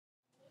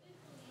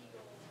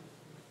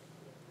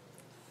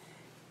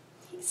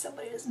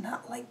Somebody does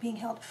not like being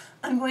held.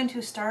 I'm going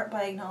to start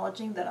by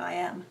acknowledging that I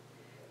am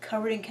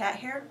covered in cat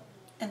hair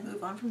and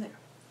move on from there.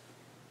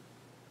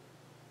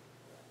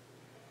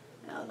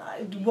 Now,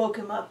 I woke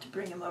him up to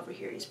bring him over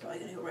here. He's probably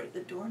going to go right to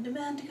the door and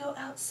demand to go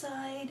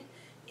outside.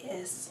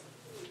 Yes.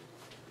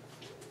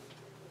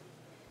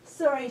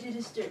 Sorry to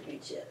disturb you,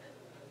 Chip.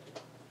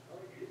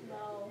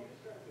 No.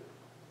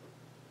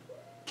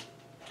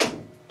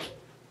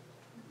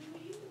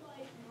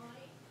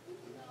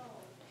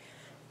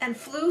 And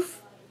Floof,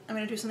 I'm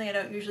going to do something I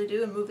don't usually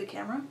do and move the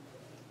camera.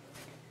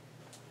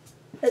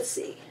 Let's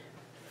see.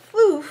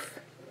 Floof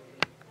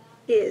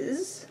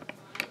is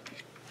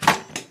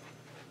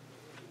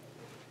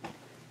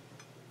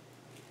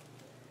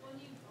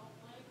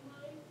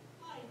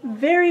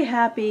very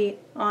happy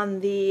on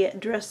the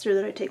dresser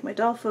that I take my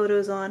doll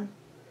photos on,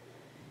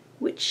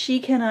 which she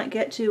cannot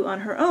get to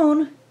on her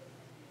own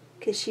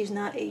because she's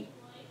not a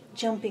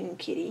jumping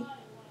kitty.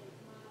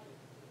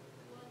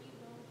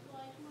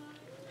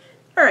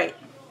 Alright,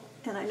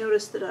 and I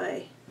noticed that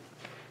I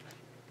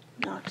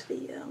knocked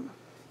the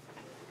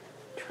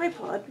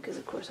tripod, because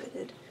of course I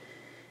did.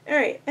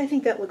 Alright, I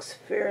think that looks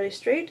fairly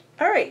straight.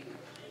 Alright.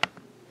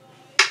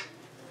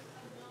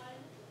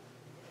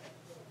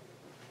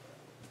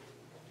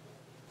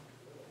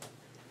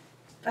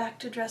 Back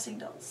to dressing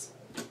dolls.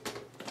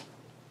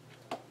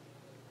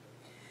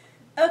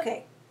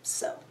 Okay,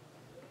 so I'm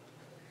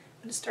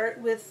going to start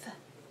with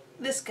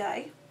this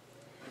guy.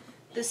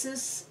 This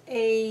is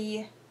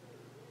a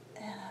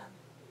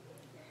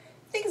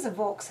I think it's a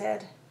Volk's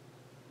head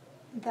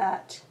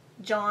that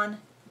John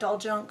Doll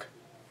Junk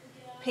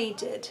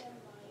painted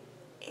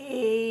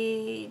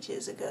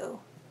ages ago.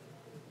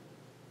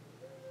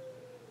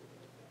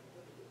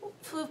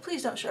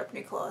 Please don't sharpen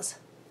your claws.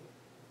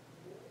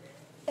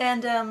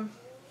 And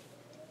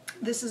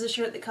this is a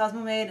shirt that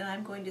Cosmo made, and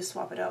I'm going to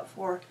swap it out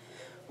for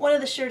one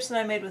of the shirts that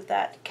I made with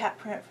that cat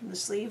print from the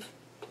sleeve.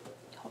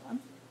 Hold on.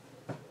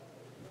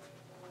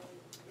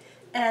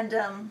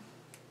 And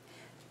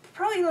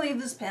probably going to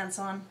leave this pants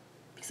on,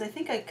 because I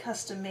think I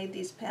custom made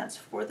these pants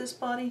for this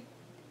body,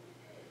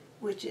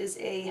 which is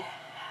a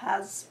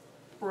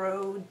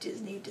Hasbro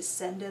Disney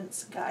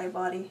Descendants guy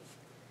body.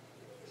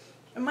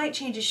 I might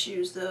change his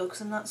shoes though,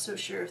 because I'm not so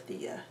sure if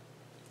the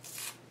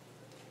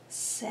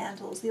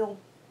sandals, the old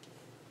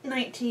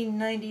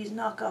 1990s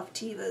knockoff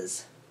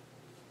Tevas.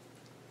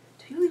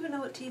 Do people even know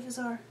what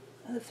Tevas are?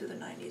 I lived through the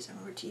 90s. I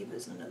remember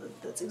Tevas, and I know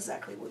that that's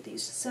exactly what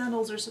these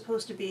sandals are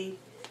supposed to be.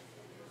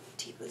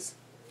 Tevas.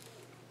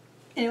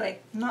 Anyway,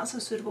 not so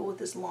suitable with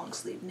this long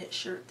sleeve knit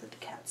shirt that the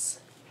cats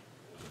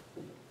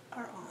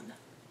are on.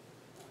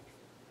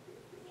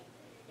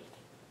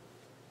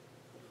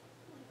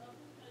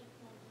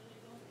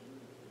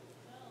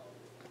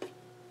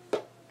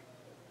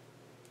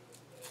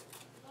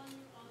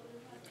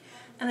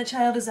 And the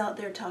child is out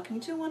there talking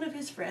to one of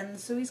his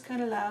friends, so he's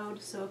kind of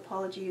loud, so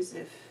apologies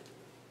if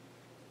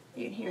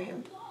you can hear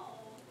him.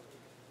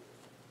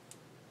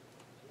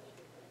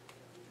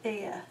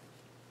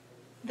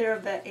 They're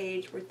of that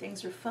age where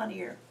things are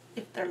funnier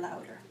if they're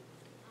louder.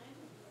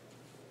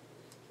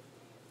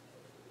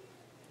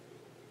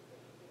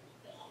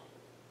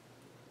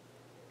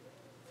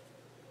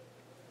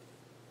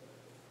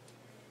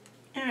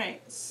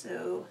 Alright,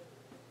 so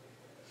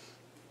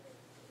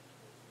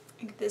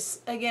this,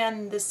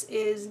 again, this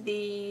is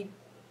the,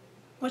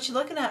 what you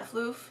looking at,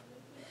 Floof?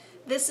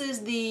 This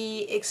is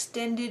the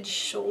extended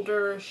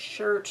shoulder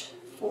shirt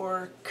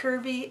for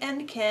Curvy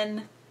and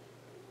Ken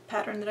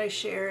pattern that I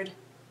shared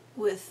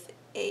with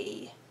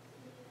a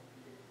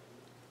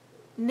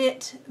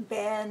knit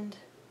band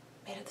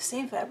made of the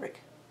same fabric.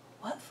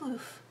 What,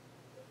 Floof?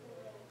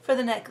 For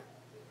the neck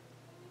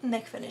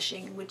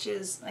finishing, which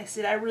is, like I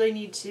said, I really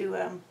need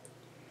to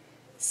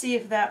see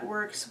if that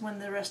works when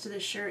the rest of the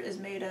shirt is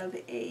made of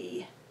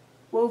a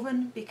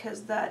woven,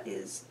 because that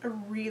is a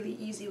really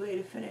easy way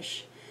to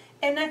finish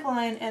a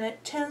neckline, and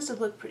it tends to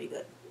look pretty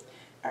good.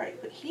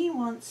 Alright, but he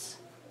wants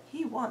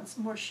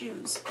more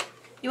shoes.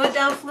 You went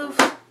down, Floof?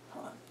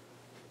 Hold on.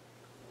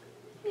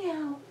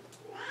 Meow.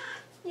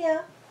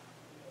 Yeah.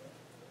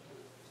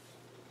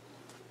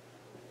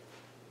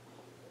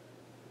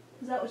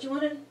 Is that what you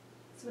wanted?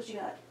 That's what you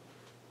got.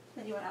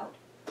 Then you went out.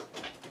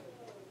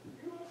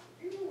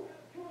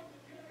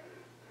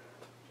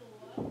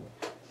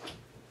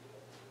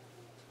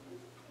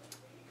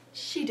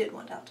 She did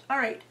want out.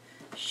 Alright,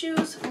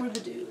 shoes for the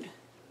dude.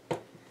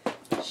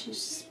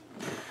 She's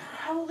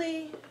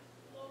probably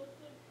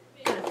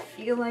gonna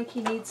feel like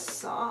he needs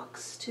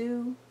socks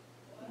too.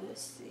 We'll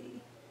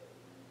see.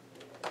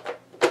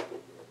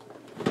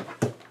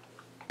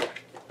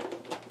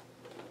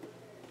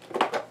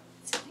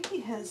 So I think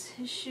he has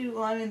his shoe,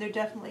 well, I mean, they're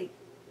definitely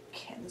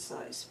Ken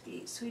size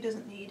feet, so he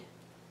doesn't need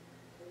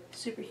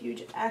super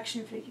huge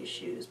action figure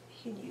shoes, but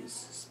he can use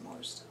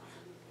smaller stuff.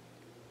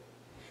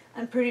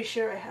 I'm pretty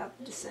sure I have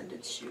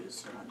Descendants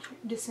shoes around here,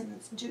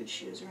 Descendants dude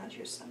shoes around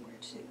here somewhere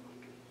too.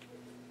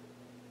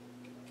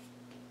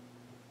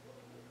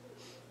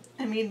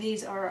 I mean,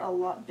 these are a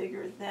lot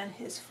bigger than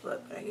his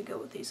foot, but I could go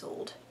with these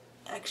old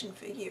action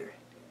figure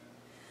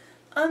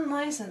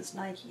unlicensed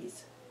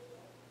Nikes,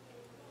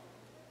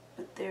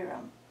 but they're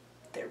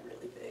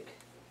really big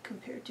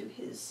compared to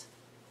his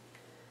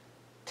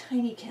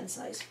tiny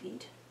Ken-size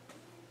feet.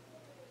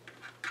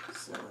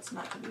 So it's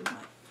not going to be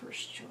my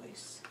first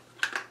choice.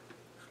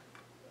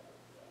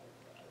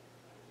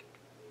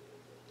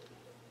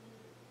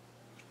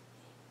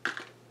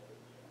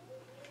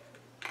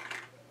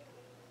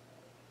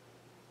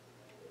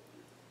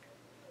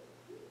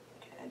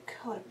 Okay, I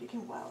caught it, but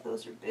again, wow,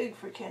 those are big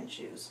for Ken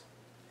shoes.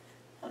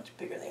 How much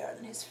bigger they are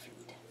than his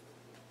feet.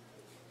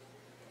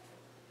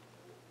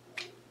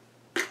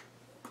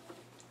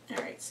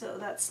 Alright, so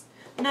that's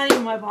not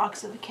even my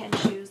box of Ken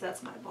shoes,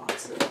 that's my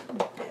box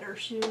of better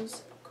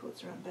shoes.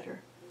 Quotes around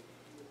better.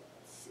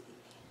 Let's see.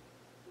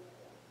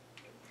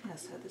 I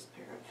also have this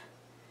pair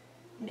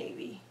of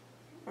navy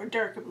or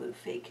darker blue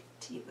fake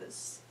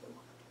Tevas.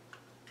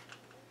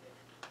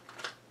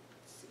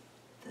 Let's see.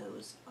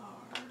 Those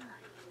are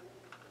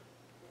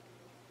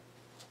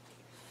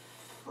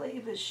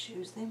Flavas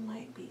shoes. They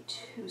might be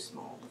too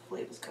small. The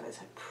Flavas guys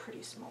have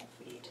pretty small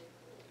feet.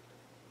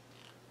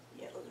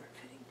 Yeah, those aren't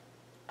fitting.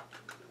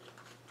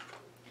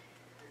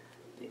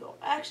 Big old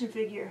action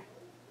figure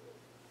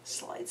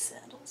slide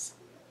sandals.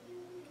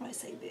 When I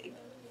say big,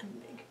 I'm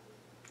big.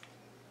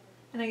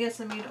 And I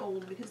guess I mean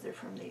old because they're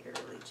from the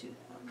early 2000s.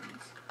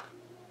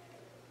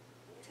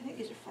 I think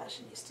these are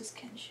Fashionistas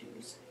Ken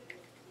shoes.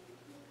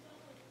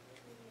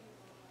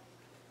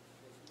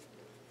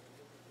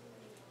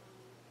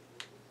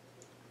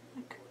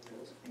 I cut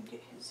those if I can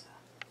get his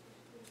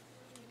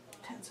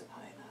pants up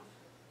high enough.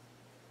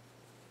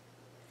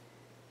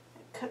 I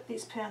cut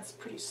these pants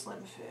pretty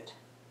slim fit.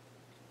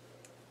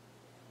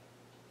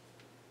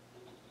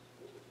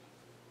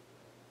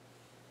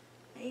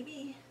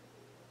 Maybe.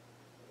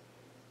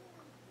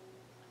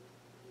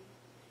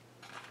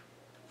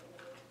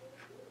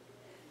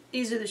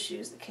 These are the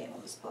shoes that came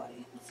on this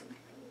body. So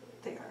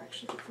they are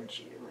actually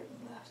differentiated right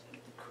and left. The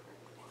correct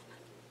one.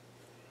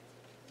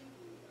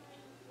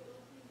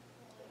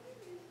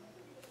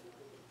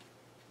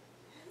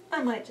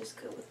 I might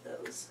just go with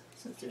those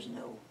since there's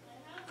no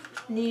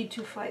need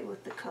to fight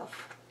with the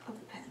cuff of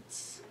the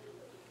pants.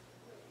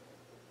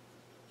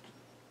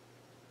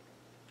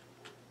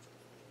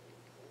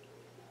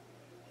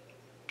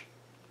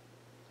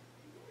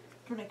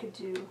 When I could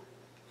do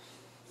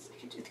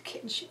the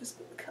kitten shoes,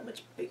 but look how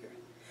much bigger.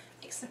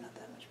 I guess they're not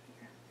that much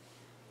bigger.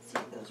 See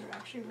if those are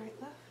actually right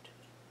left.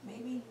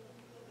 Maybe.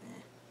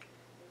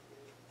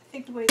 I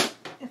think the way,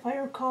 if I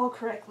recall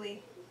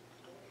correctly,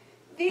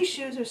 these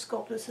shoes are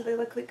sculpted so they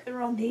look like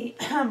they're on the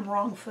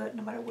wrong foot,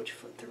 no matter which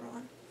foot they're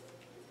on.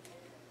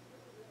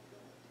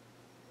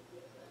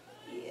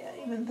 Yeah,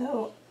 even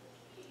though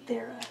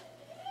they're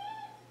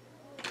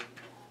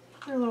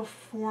a little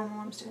formal,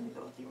 I'm still going to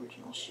go with the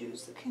original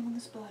shoes that came on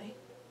this body.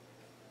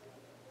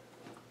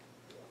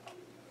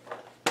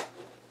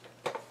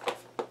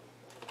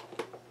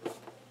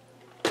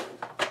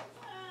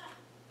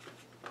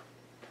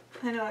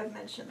 I know I've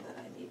mentioned that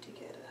I need to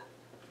get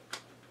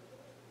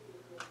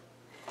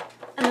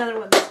another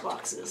one of these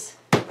boxes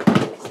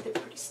because they're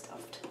pretty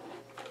stuffed.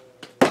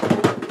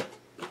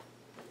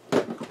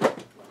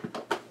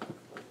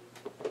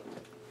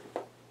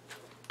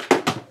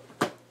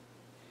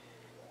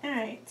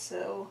 Alright,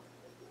 so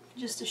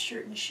just a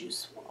shirt and shoe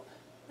swap.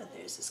 And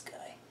there's this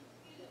guy.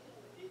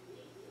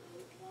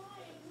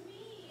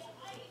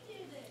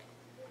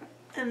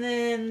 And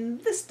then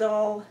this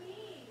doll.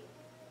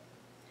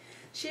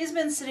 She's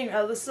been sitting,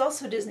 oh, this is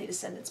also Disney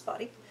Descendants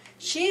body.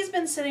 She's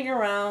been sitting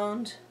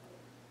around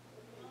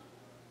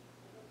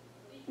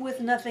with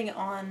nothing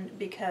on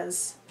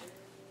because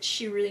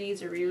she really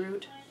needs a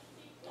reroute.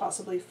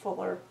 Possibly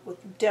fuller,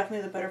 with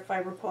definitely the better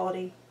fiber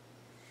quality.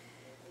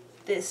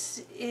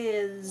 This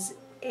is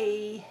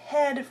a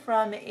head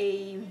from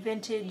a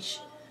vintage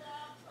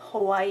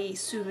Hawaii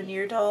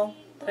souvenir doll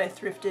that I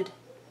thrifted.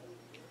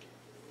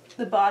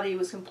 The body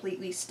was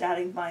completely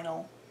static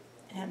vinyl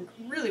and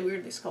really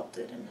weirdly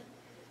sculpted. And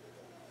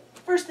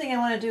first thing I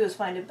want to do is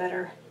find a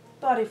better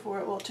body for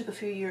it. Well, it took a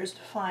few years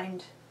to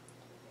find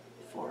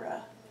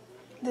for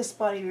this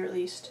body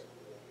released.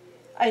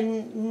 I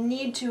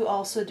need to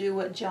also do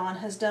what John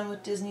has done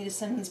with Disney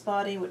Descendants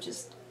body, which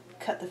is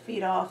cut the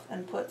feet off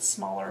and put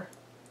smaller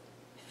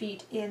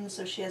feet in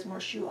so she has more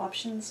shoe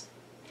options.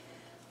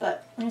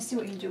 But I'm going to see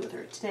what we can do with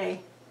her today.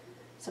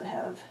 So I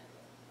have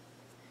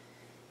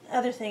the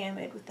other thing I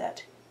made with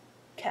that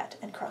cat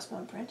and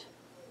crossbone print.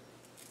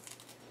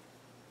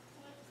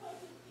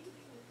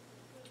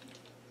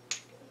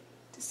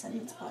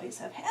 Descendants bodies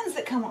have hands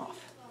that come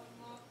off.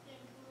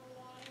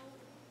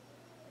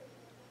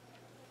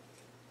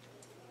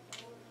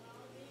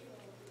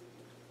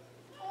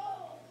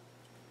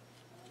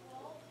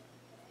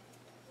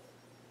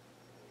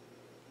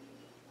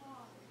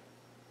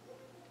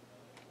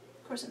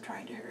 Of course I'm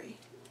trying to hurry,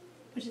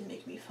 which is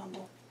making me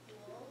fumble.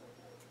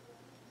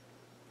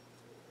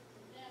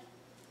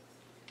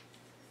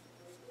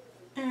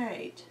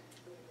 Alright.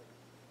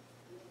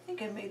 I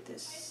think I made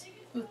this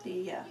with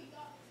the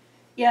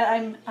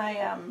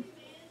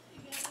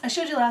I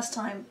showed you last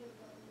time,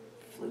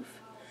 floof.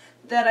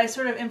 that I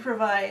sort of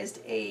improvised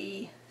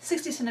a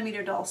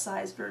 60cm doll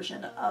size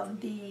version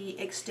of the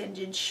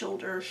extended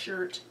shoulder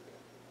shirt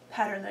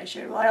pattern that I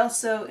shared. Well, I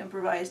also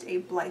improvised a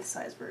Blythe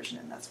size version,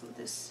 and that's what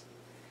this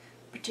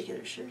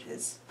particular shirt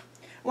is.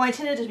 Well, I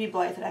intended it to be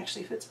Blythe. It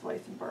actually fits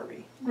Blythe and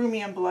Barbie.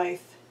 Roomy and Blythe.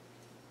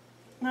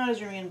 Not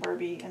as roomy and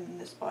Barbie, and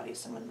this body is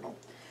somewhere in the middle.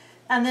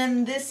 And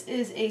then this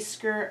is a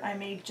skirt I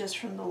made just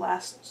from the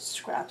last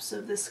scraps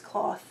of this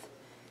cloth.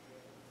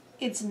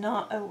 It's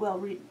not a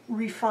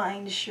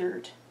well-refined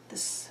shirt.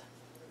 This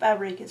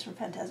fabric is from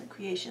Phantasm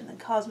Creation, and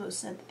Cosmos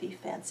sent the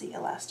fancy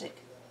elastic.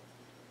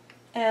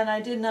 And I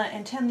did not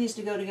intend these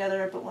to go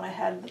together, but when I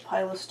had the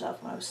pile of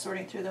stuff, when I was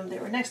sorting through them, they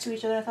were next to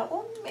each other, and I thought,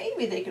 well,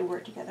 maybe they could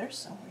work together,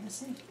 so we're going to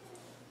see.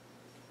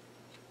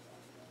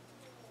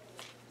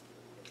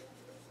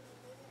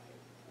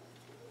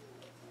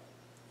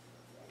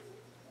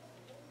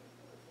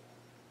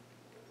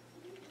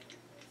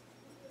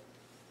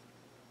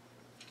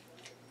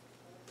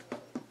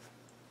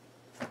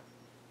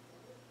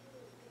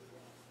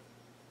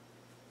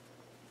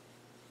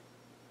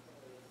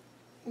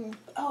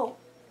 Oh,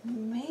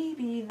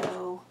 maybe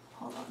though,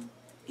 hold on,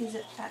 is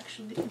it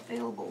actually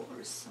available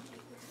or is somebody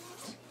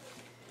wearing it?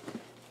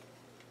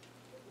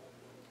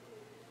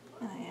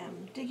 I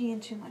am digging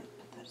into my,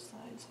 put that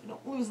aside so I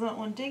don't lose that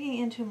one, digging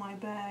into my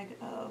bag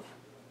of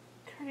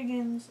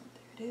cardigans.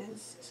 There it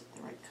is it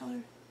the right color?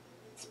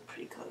 It's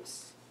pretty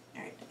close.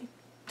 Alright, I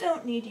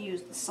don't need to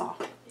use the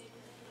sock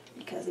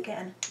because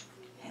again,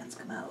 hands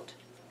come out.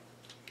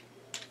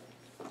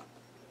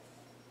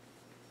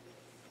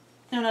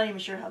 I'm not even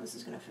sure how this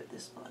is going to fit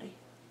this body.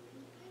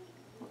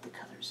 What the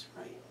color's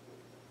right.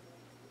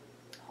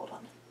 Hold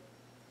on.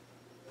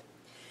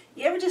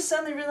 You ever just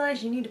suddenly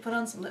realize you need to put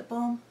on some lip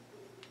balm?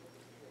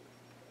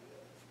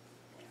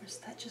 Or is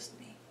that just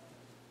me?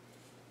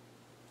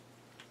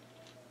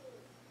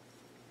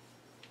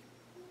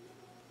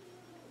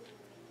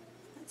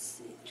 Let's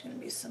see, there's going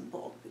to be some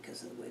bulk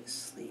because of the way the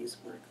sleeves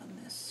work on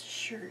this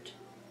shirt.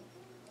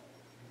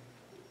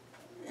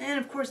 And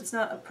of course it's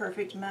not a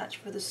perfect match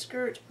for the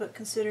skirt, but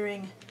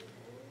considering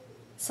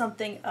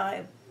something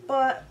I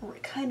bought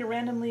kind of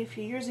randomly a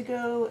few years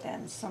ago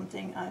and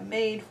something I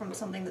made from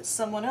something that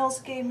someone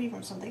else gave me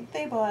from something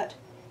they bought,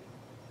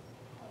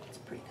 it's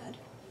pretty good.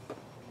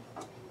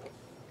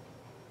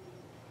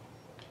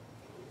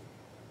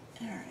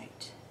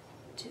 Alright,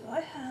 do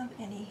I have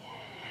any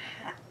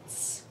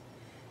hats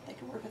that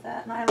can work with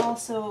that? And I'm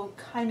also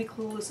kind of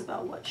clueless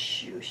about what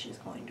shoe she's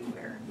going to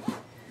wear.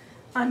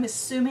 I'm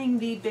assuming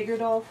the bigger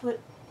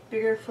foot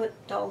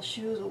doll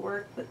shoes will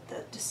work, but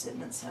the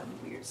descendants have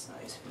weird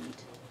size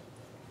feet.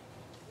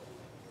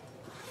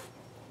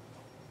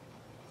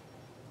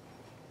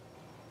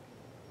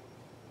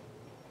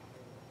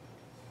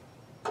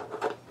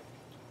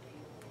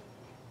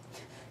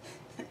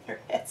 Her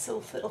head's a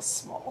little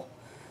small.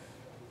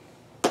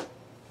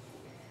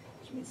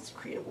 Which means this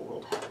Creative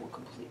World hat will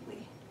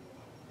completely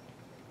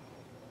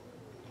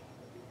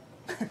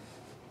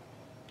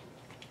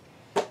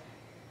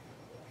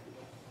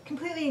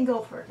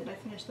engulf her. Did I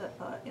finish that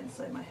thought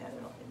inside my head?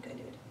 I don't think I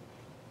did.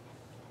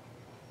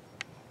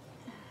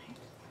 Alright.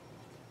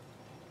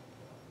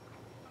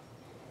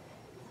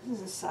 This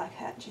is a sock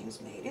hat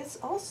James made. It's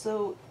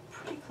also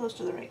pretty close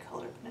to the right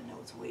color, but I know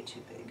it's way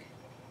too big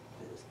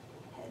for his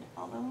head,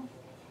 although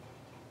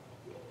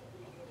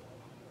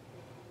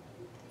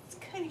it's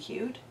kind of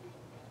cute.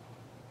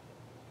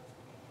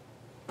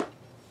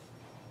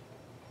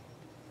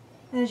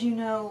 As you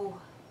know,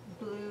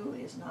 blue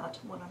is not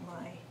one of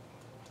my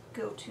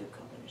go-to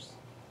colors.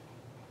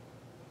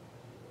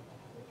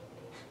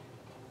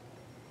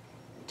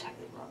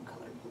 Entirely wrong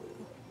color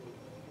blue.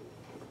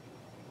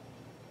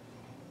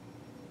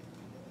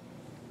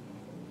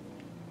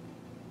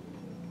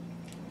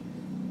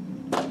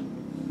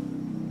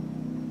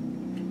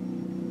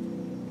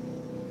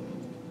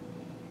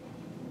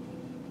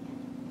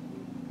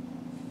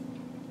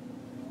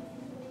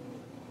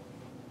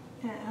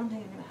 And I don't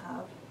think I'm going to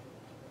have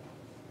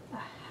a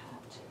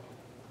hat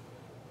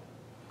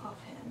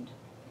offhand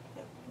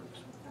that works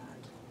with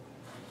that.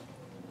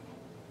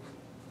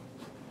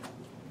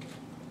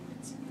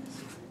 Let's see this.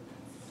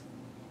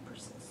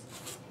 Persist.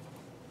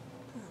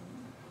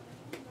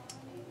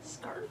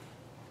 Scarf.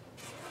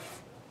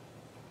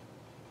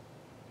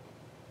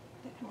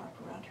 That can wrap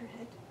around her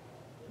head,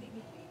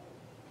 maybe.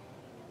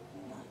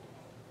 Not.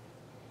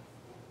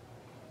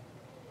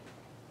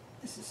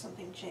 This is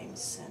something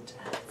James sent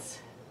us.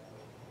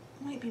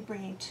 Might be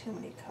bringing too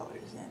many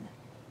colors in.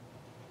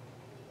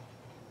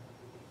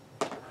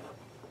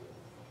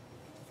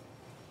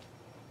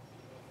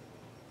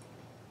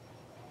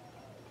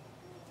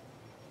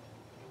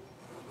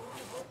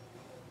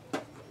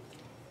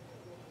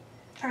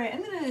 Alright,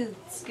 I'm going to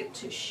skip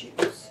to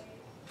shoes.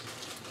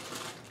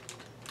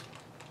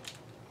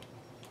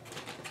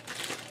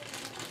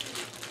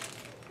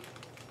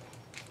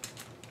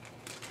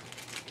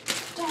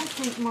 Don't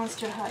think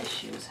Monster High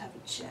shoes have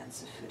a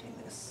chance of fitting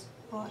this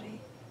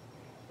body.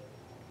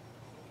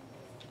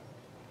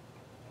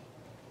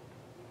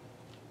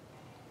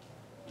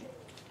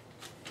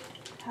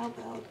 How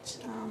about,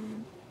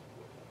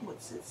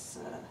 what's its,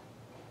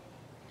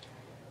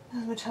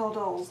 Mattel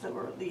dolls that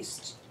were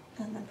released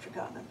and then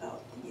forgotten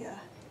about, the,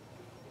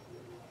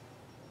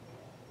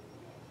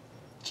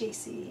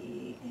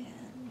 JC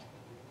and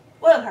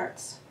Wild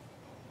Hearts.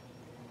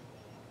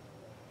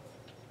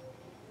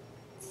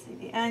 Let's see,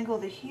 the angle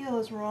of the heel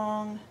is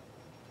wrong.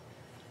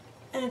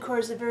 And of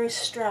course a very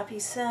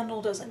strappy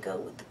sandal doesn't go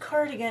with the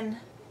cardigan,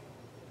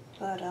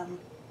 but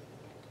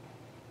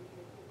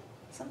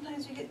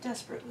sometimes you get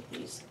desperate with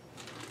these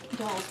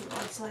dolls with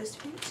odd-sized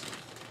feet.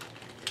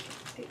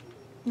 Okay.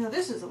 Now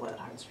this is a Wild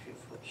Hearts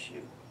foot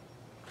shoe.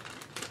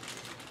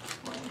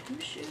 Well,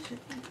 whose shoes are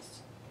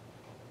these?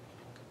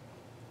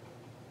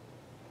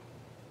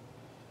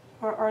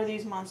 Or are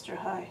these Monster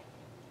High?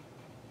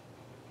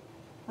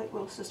 Like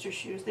Little Sister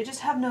shoes. They just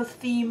have no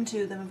theme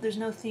to them. If there's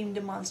no theme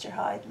to Monster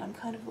High, then I'm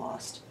kind of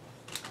lost.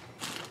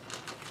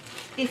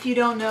 If you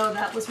don't know,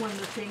 that was one of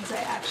the things I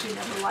actually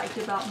never liked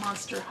about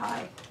Monster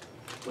High,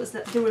 was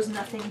that there was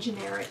nothing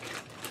generic.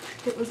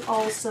 It was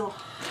all so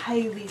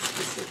highly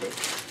specific.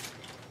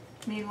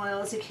 Meanwhile,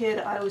 as a kid,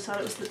 I always thought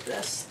it was the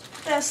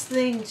best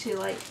thing to,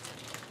 like,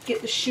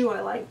 get the shoe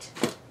I liked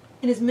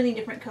in as many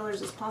different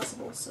colors as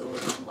possible, so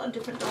a lot of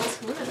different dolls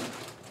could wear them.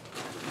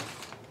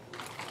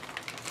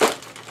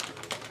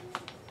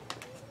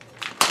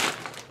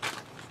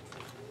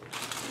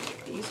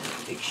 These are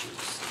the big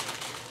shoes.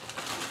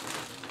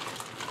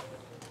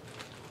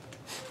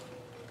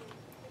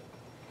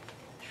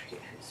 I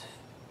forget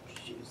whose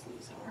shoes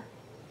these are.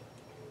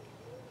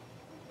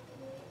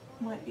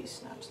 Might be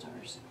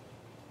Snapstars.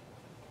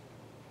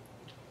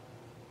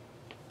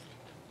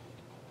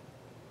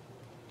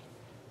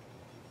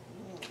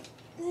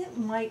 It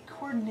might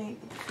coordinate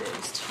with the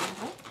fit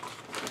too.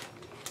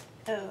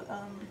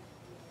 Oh,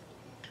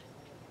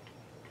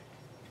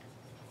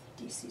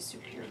 DC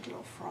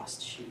Superhero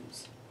Frost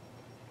shoes.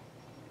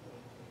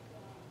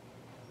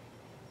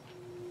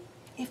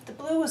 If the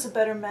blue was a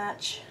better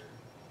match,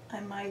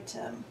 I might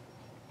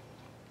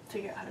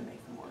figure out how to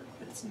make them work,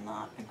 but it's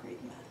not a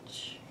great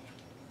match.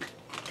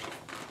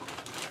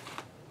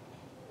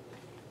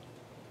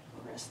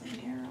 Wrestling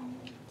arrows.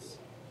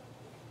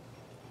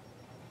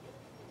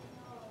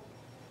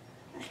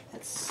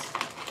 It's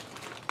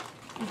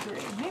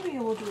great. Maybe I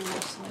will do a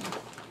wrestling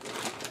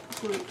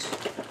boot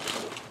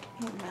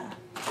in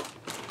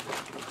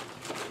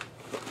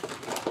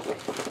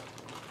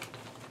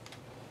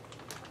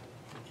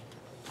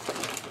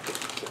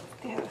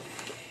they have a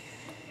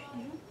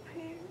few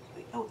pairs.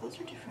 Wait, oh, those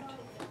are different.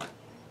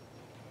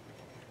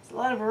 There's a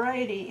lot of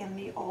variety in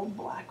the all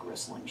black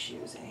wrestling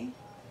shoes, eh?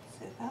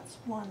 So that's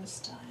one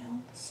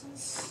style. This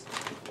is...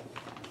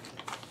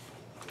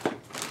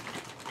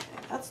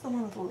 That's the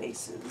one with the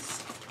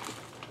laces.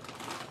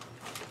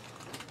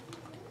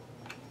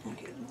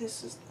 Okay,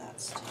 this is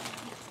that style.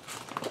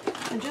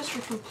 And just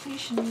for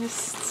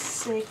completionist's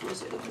sake,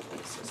 where's it with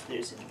laces?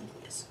 There's it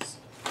with laces.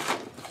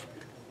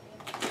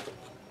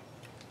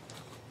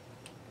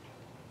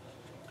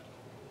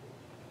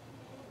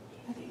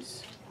 Are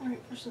these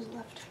right versus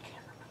left? I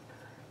can't remember.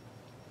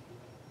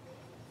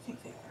 I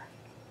think they are.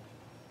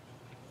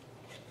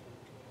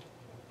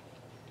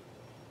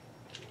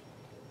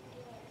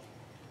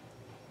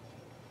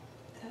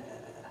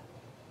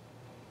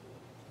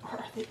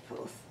 They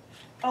both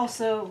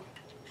also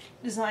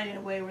designed in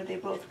a way where they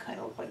both kind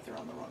of look like they're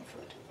on the wrong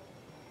foot.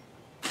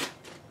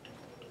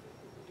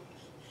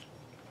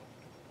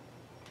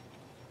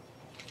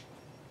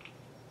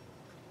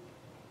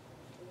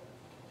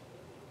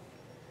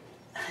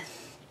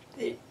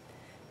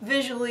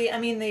 Visually, I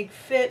mean, they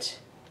fit,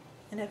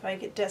 and if I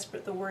get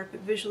desperate, they'll work,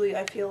 but visually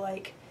I feel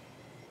like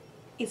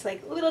it's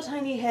like little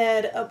tiny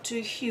head up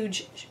to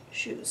huge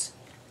shoes,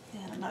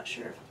 and I'm not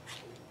sure if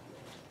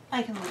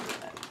I can live with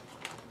that.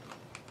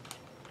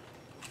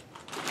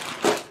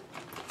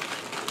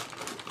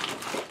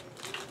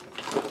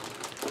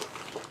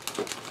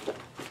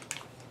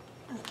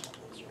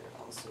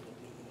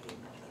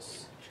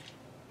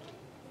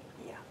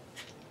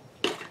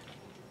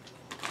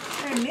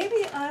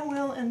 Maybe I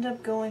will end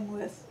up going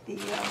with the,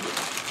 how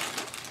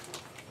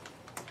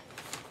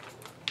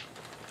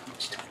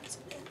much time has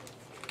it been?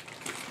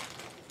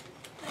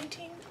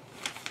 19?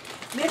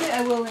 Maybe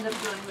I will end up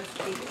going with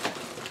the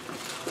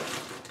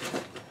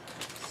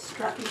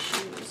strappy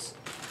shoes,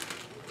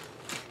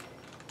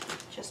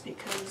 just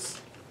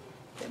because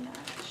they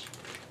match.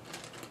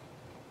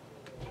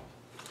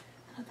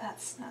 Oh,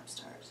 that's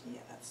Snapstars.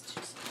 Yeah, that's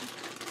too small.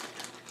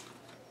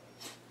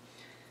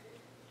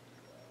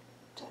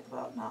 Talk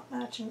about not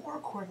matching or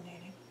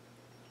coordinating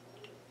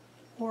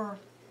or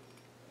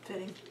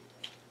fitting.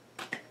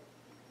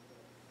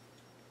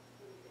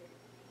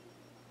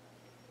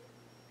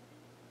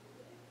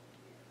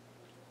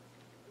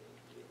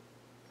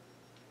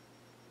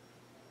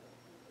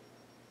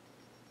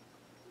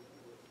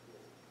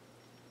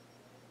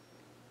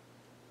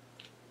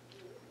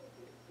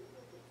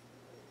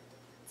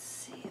 Let's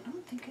see, I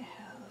don't think I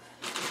have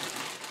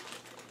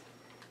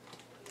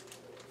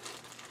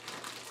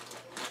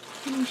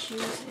any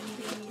shoes in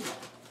the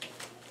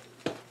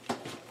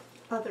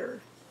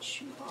other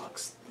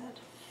shoebox that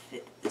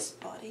fit this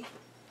body.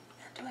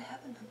 And do I have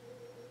enough?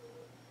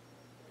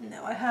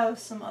 No, I have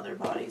some other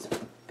bodies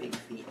with big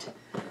feet.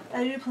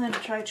 I do plan to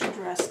try to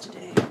dress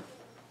today.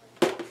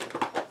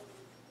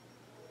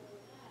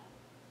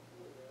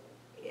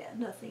 Yeah,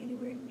 nothing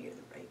anywhere near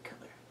the right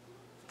color.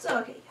 So,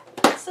 okay,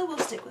 yeah. So we'll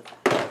stick with that.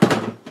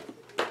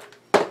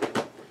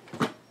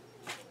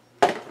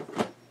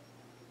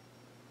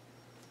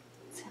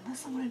 So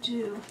unless I want to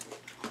do...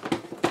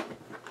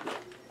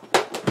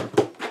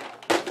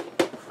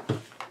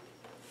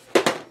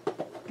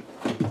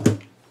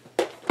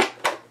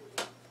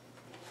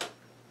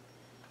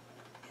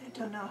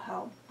 I don't know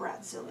how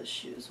Bratzilla's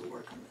shoes will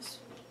work on this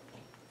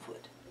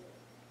foot.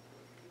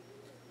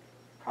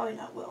 Probably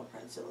not well.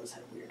 Bratzilla's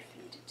have weird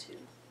feet too.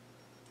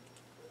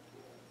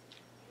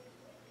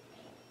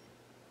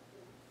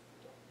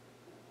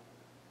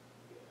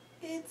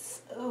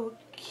 It's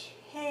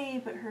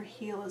okay, but her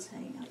heel is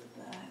hanging out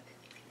the back.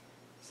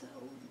 So,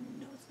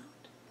 no it's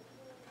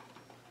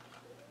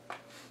not.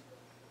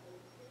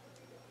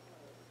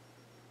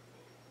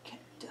 Okay,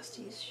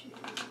 Dusty's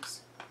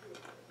shoes.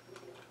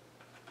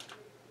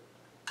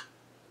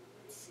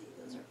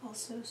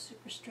 Also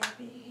super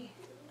strappy.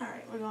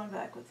 Alright, we're going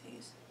back with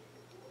these.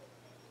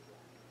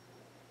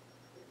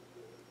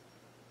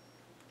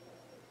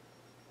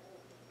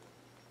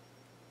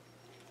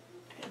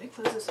 Okay, let me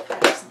close this up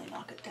and accidentally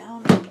knock it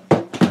down.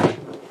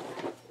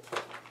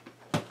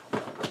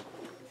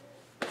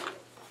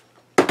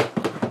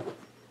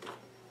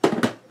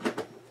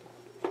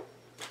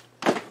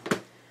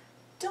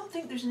 Don't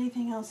think there's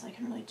anything else I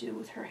can really do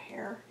with her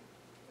hair.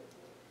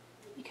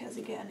 Because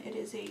again, it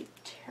is a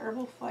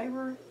terrible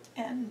fiber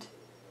and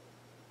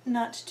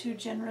not too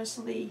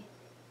generously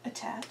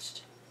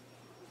attached.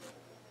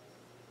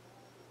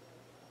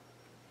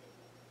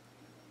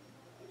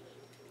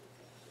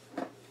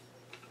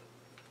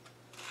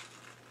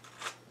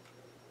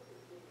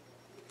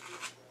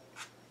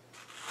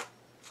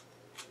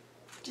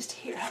 Just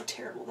hear how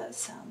terrible that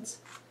sounds.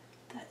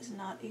 That is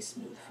not a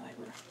smooth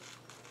fiber.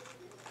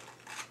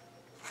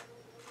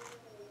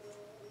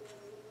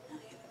 Oh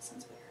yeah, that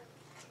sounds better.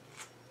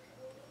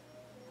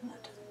 And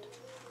that doesn't.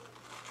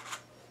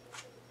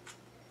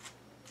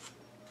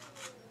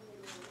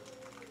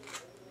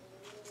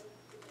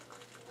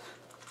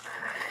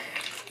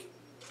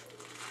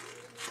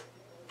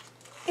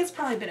 It's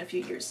probably been a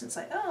few years since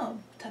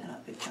tugging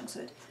out big chunks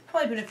of it.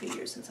 Probably been a few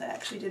years since I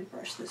actually did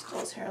brush this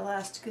doll's hair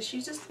last, because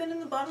she's just been in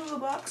the bottom of a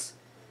box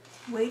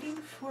waiting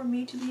for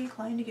me to be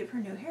inclined to give her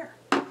new hair.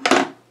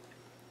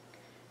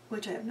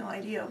 Which I have no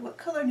idea what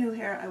color new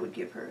hair I would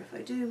give her if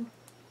I do.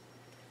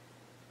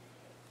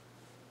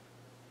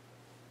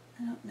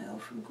 I don't know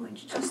if I'm going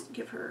to just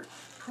give her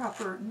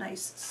proper,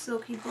 nice,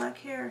 silky black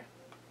hair.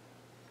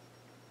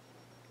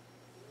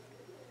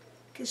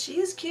 Because she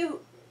is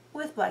cute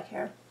with black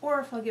hair, or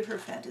if I'll give her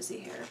fantasy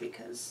hair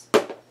because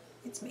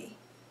it's me.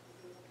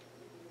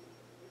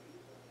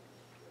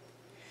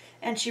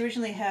 And she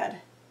originally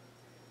had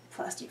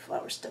plastic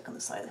flowers stuck on the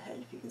side of the head.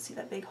 If you can see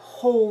that big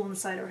hole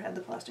inside her head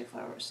the plastic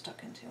flower was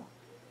stuck into.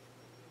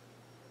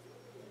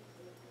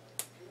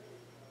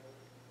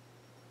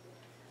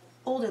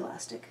 Old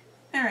elastic.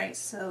 Alright,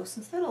 so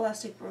since that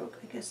elastic broke,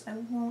 I guess I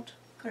won't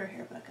put her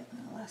hair back up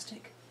in the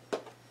elastic.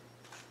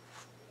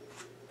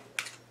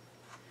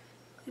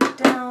 Leave it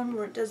down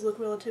where it does look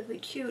relatively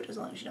cute, as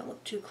long as you don't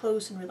look too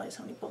close and realize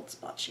how many bald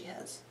spots she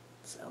has.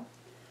 So,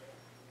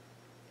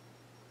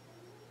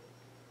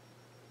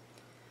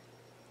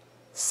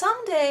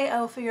 someday I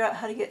will figure out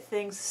how to get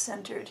things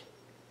centered.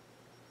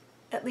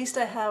 At least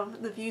I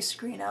have the view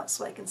screen out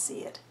so I can see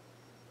it.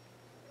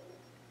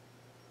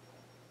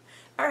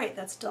 Alright,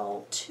 that's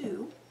doll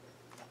 2.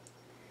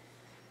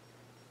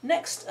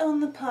 Next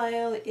on the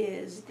pile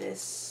is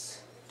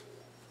this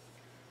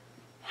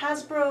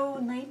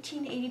Hasbro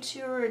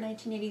 1982 or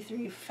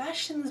 1983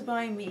 Fashions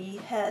by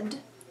Me head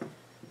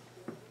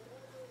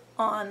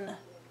on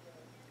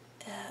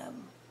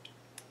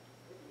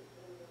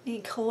the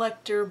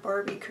collector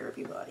Barbie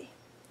curvy body.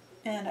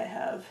 And I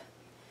have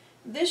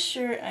this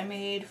shirt I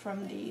made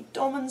from the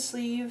dolman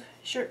sleeve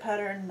shirt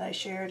pattern that I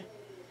shared,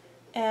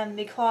 and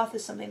the cloth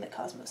is something that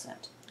Cosmo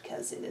sent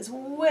because it is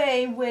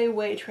way, way,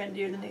 way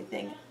trendier than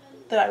anything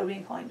that I would be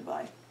inclined to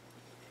buy.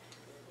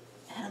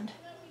 And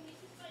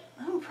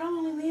I will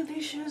probably leave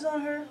these shoes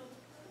on her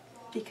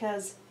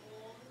because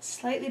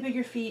slightly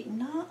bigger feet,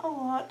 not a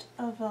lot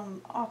of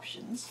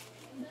options.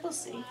 We'll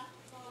see.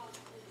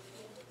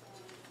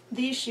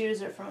 These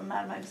shoes are from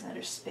Madame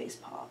Alexander's Space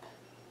Pop.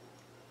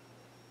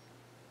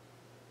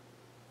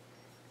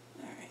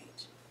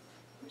 Alright.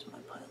 Where's my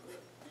pile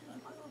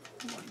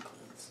of warm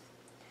clothes?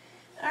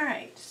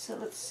 Alright, so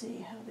let's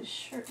see how this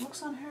shirt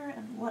looks on her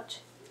and what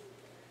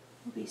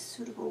will be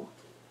suitable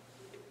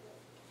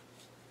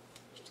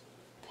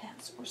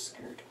pants or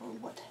skirt or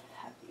what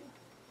have you.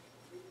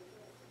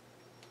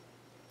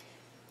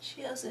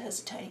 She also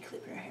has a tiny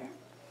clip in her hair.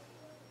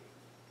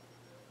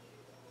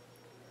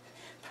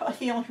 Probably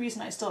the only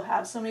reason I still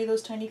have so many of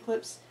those tiny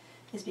clips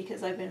is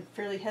because I've been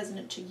fairly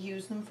hesitant to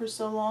use them for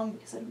so long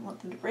because I didn't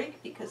want them to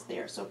break, because they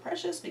are so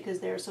precious, because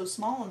they are so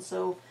small and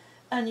so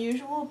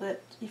unusual.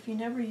 But if you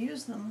never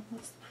use them,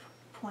 what's the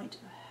point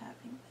of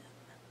having them?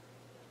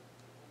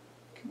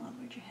 Come on,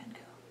 where'd your hand go?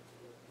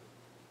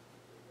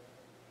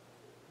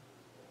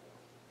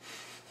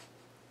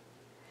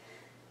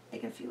 I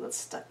can feel it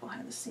stuck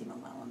behind the seam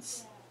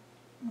allowance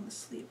on the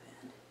sleeve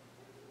band.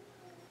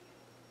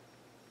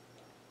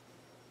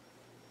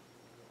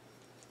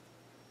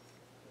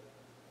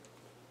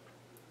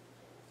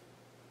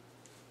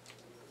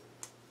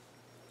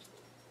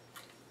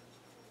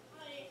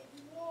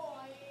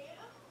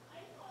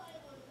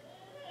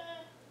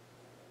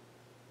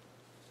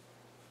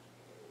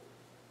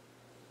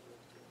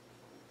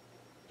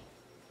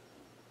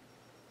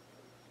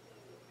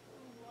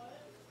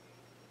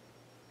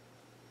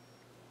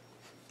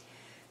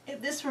 If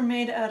this were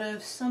made out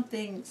of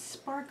something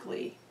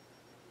sparkly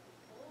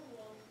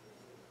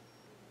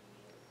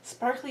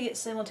yet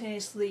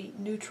simultaneously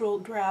neutral,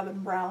 drab,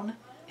 and brown,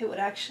 it would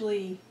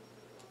actually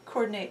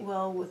coordinate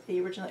well with the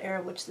original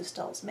era which this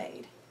doll's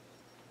made.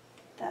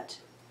 That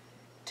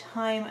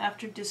time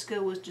after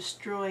disco was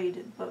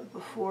destroyed, but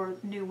before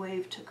new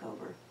wave took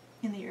over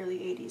in the early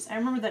 80s. I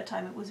remember that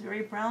time. It was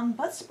very brown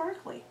but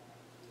sparkly.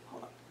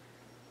 Hold on.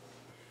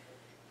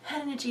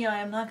 Had an itchy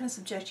eye. I'm not going to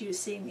subject you to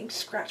seeing me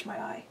scratch my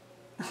eye.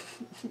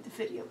 The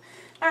video.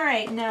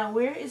 Alright, now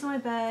where is my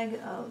bag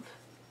of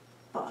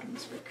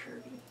bottoms for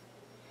curvy?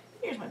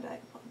 Here's my bag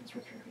of bottoms for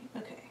curvy.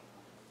 Okay.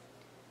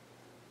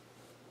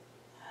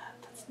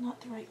 That's not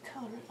the right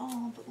color at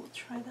all, but we'll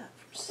try that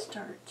for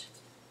start.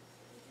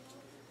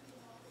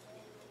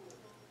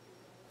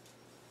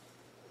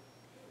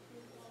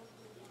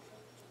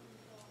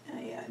 Oh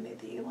yeah, I made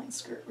the A-line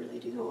skirt really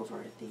to go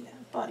over the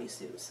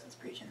bodysuits. That's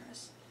pretty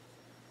generous.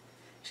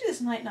 Actually,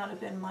 this might not have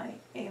been my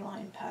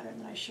A-line pattern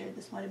that I shared.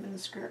 This might have been the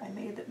skirt I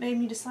made that made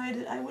me decide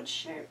that I would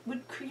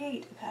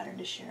create a pattern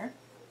to share.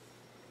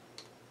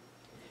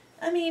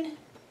 I mean,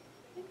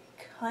 it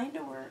kind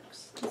of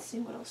works. Let's see,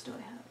 what else do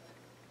I have?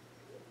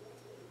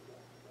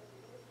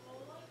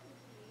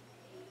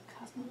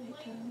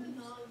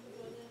 Cosmonatos,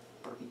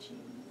 Barbie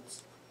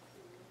jeans.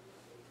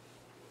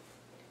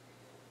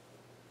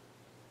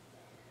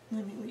 I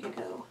mean, we could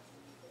go.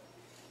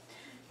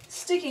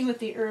 Sticking with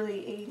the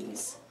early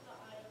 80s.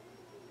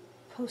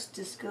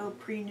 Post-disco,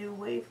 pre-new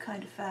wave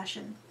kind of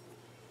fashion.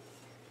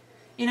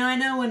 You know, I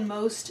know when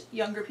most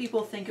younger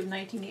people think of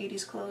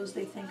 1980s clothes,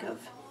 they think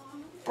of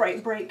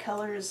bright, bright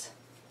colors,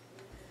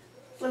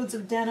 loads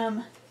of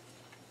denim,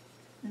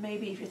 and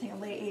maybe if you're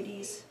thinking late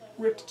 80s,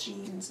 ripped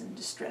jeans and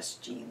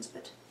distressed jeans,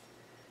 but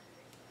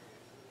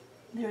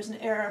there's an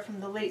era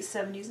from the late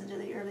 70s into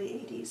the early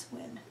 80s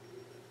when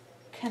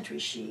country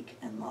chic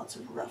and lots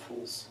of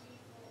ruffles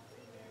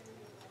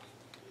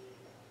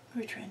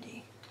were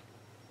trendy.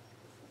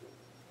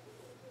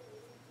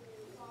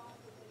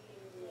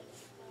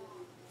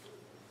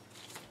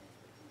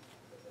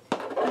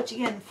 Which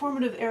again,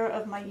 formative era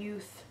of my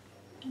youth.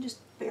 I just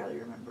barely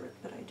remember it,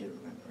 but I do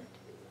remember it.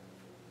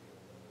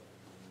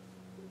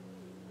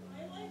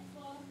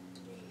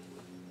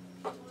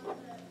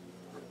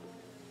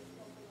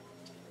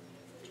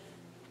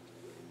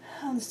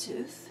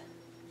 Houndstooth.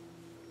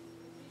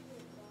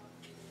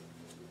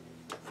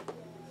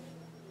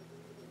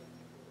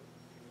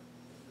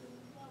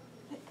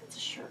 Wait, that's a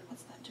shirt.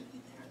 What's that doing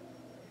in there?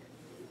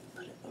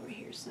 Put it over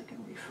here so I can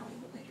refold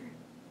it later.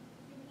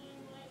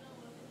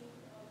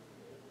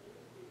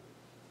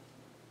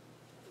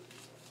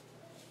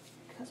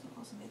 Cousin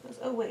also made those.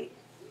 Oh wait.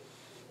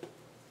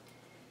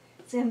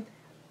 See, I'm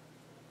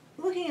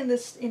looking at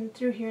this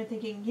through here and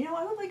thinking, you know,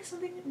 I would like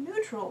something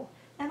neutral.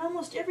 And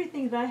almost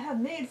everything that I have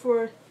made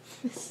for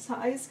this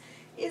size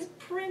is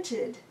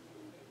printed.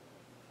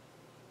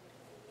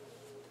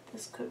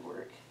 This could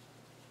work.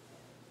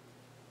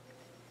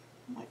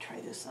 I might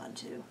try this on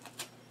too.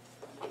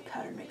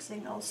 Pattern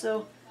mixing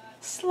also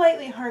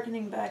slightly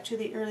harkening back to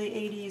the early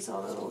 80s,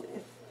 although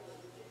if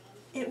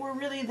it were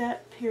really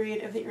that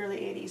period of the early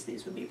 80s,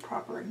 these would be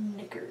proper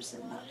knickers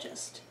and not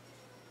just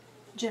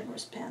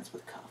generous pants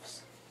with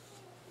cuffs.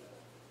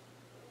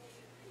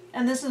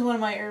 And this is one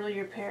of my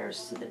earlier pairs,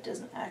 so that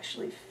doesn't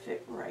actually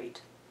fit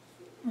right.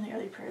 One of the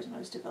early pairs when I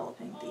was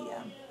developing the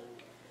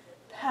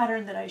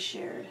pattern that I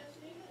shared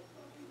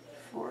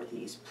for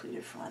these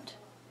pleated front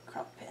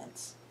crop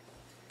pants.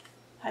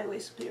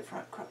 High-waist pleated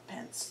front crop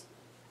pants.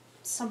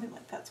 Something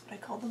like that's what I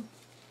call them.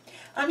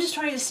 I'm just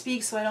trying to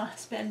speak so I don't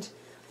spend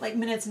like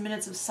minutes and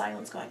minutes of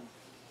silence going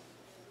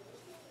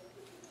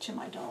to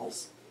my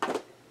dolls.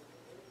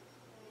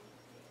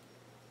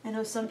 I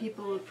know some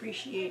people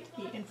appreciate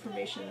the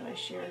information that I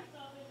share,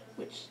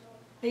 which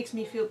makes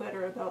me feel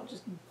better about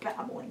just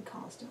babbling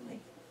constantly.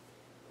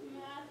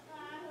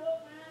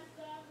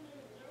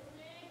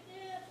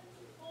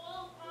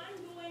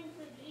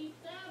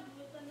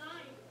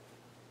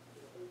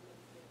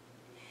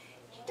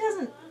 He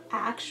doesn't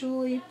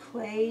actually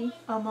play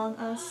Among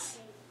Us,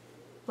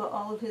 but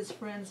all of his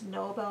friends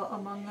know about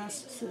Among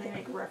Us, so they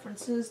make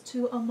references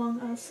to Among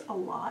Us a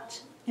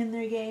lot in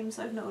their games,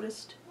 I've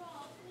noticed.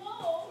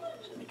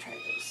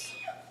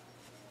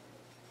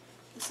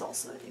 this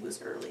also I think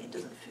was early and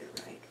doesn't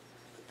fit right.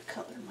 But the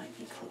color might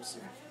be closer.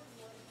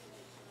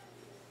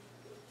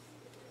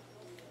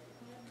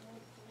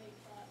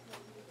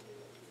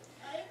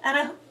 And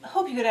I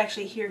hope you could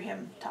actually hear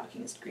him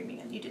talking and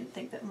screaming and you didn't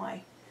think that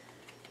my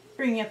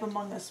bringing up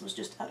Among Us was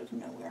just out of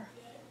nowhere.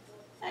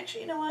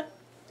 Actually, you know what?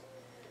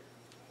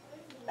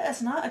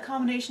 That's not a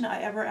combination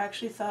I ever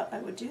actually thought I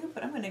would do,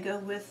 but I'm going to go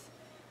with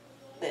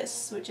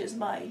this, which is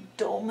my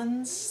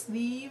dolman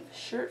sleeve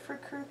shirt for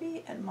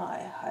Kirby and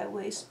my high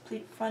waist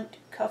pleat front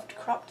cuffed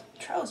cropped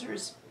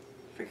trousers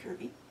for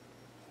Kirby.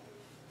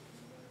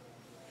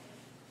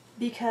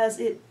 Because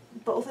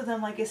both of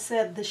them, like I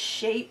said, the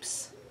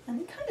shapes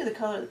and kind of the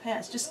color of the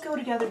pants just go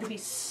together to be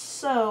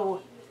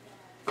so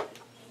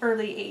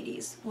early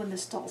 80s when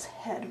this doll's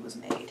head was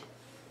made.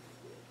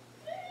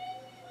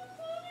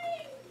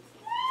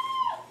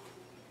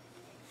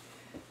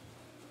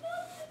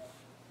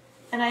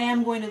 And I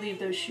am going to leave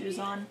those shoes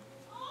on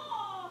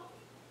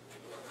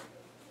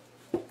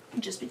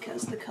just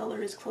because the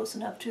color is close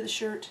enough to the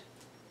shirt.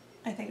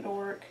 I think it'll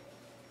work.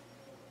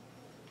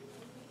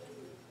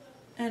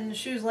 And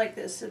shoes like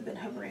this have been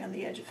hovering on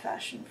the edge of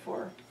fashion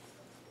for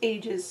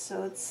ages,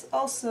 so it's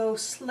also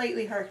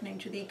slightly hearkening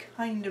to the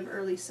kind of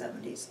early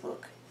 70s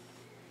look,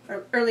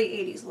 or early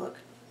 80s look.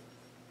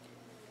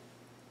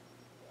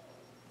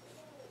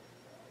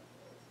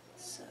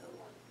 So,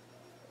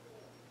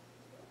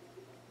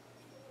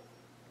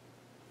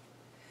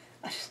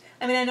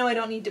 I mean, I know I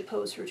don't need to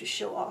pose her to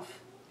show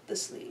off the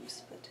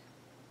sleeves, but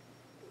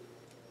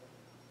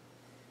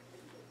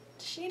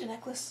does she need a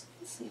necklace?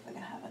 Let's see if I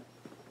can have it.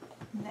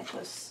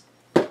 Necklace.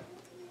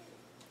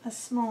 A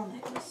small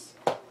necklace.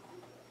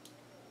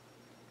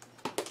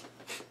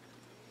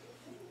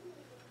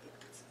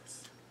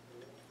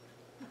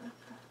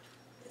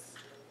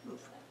 Move.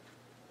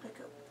 Let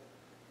go.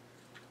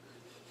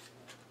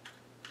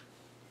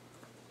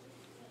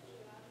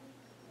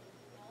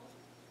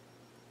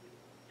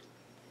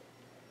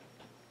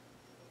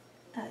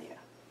 Yeah.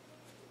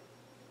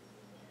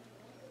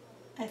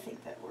 I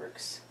think that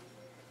works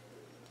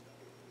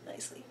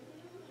nicely.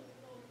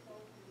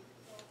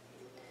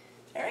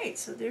 Alright,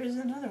 so there's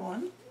another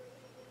one.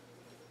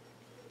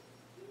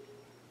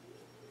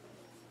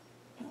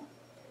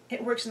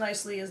 It works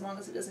nicely as long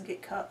as it doesn't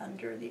get caught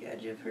under the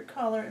edge of her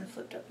collar and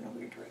flipped up in a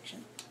weird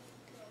direction.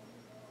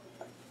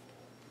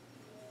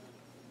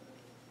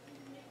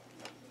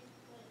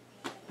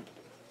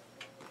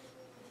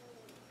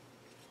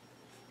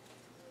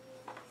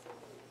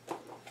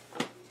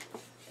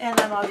 And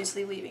I'm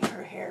obviously leaving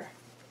her hair.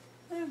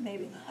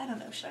 Maybe not. I don't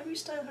know. Should I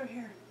restyle her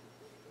hair?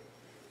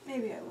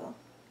 Maybe I will.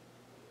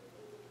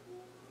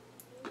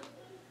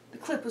 The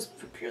clip was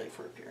purely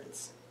for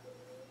appearance.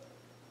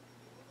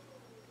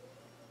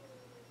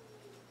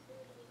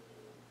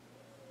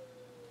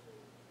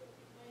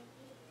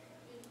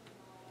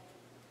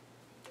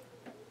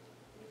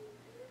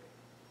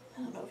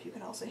 I don't know if you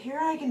can also hear.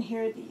 I can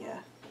hear the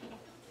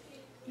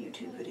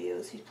YouTube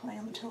videos he's playing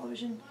on the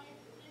television,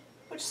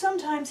 which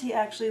sometimes he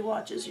actually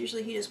watches.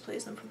 Usually he just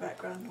plays them for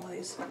background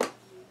noise.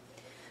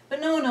 But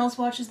no one else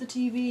watches the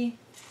TV.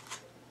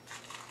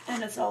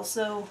 And it's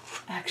also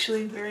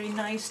actually very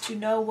nice to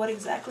know what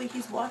exactly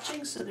he's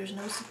watching, so there's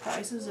no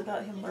surprises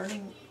about him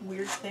learning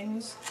weird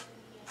things.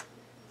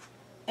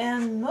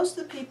 And most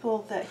of the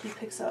people that he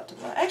picks out to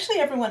watch, actually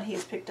everyone he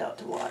has picked out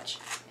to watch,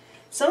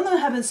 some of them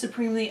have been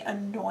supremely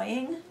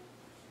annoying,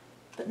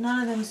 but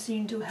none of them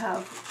seem to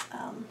have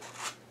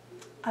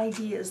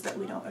ideas that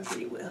we don't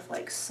agree with,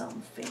 like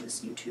some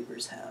famous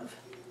YouTubers have.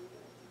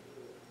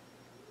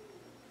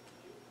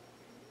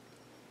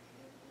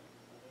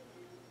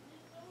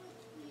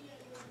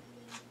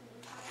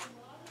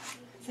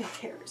 The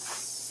hair is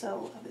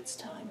so of its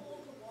time.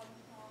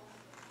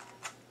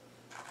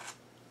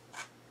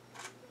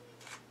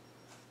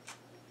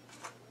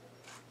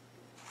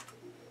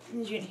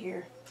 As you can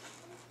hear,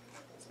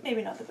 it's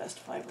maybe not the best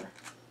fiber.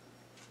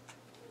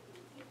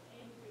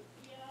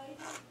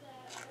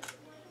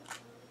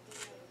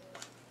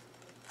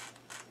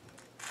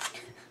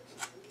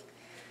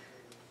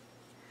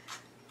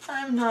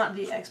 I'm not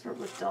the expert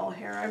with doll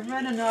hair. I've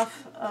read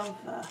enough of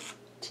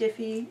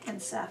Tiffy and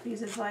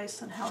Safi's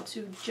advice on how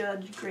to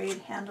judge, grade,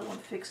 handle, and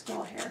fix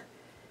doll hair.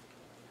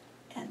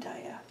 And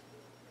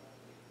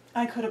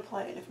I could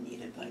apply it if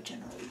needed, but I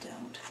generally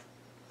don't.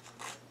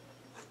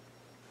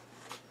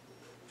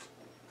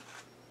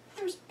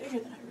 It was bigger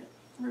than I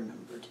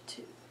remembered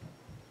too.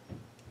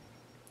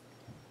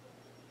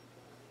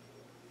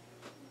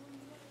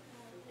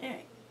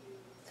 Alright,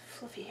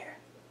 fluffy hair.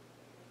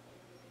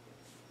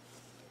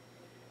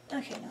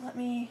 Okay, now let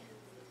me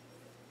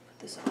put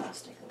this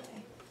elastic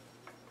away.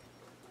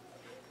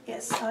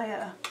 Yes,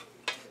 I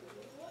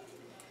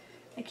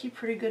keep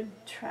pretty good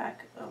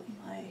track of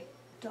my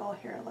doll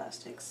hair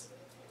elastics.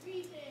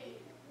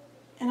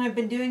 And I've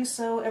been doing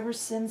so ever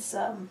since,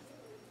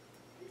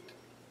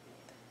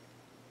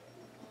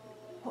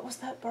 what was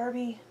that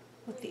Barbie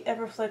with the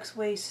Everflex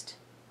waist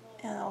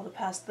and all the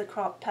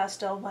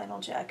pastel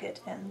vinyl jacket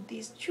and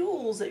these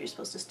jewels that you're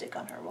supposed to stick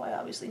on her? Well, I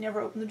obviously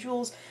never opened the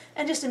jewels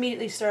and just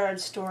immediately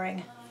started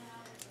storing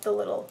the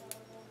little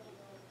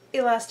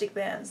elastic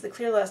bands, the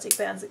clear elastic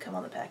bands that come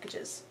on the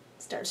packages.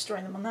 Started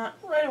storing them on that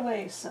right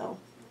away, so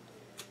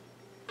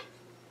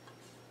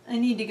I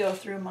need to go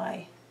through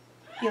my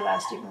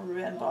elastic rubber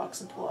band box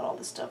and pull out all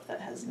the stuff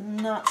that has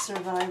not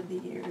survived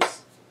the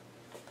years.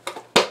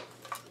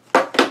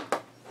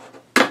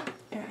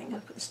 There, I'm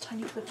going to put this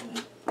tiny clip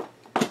in.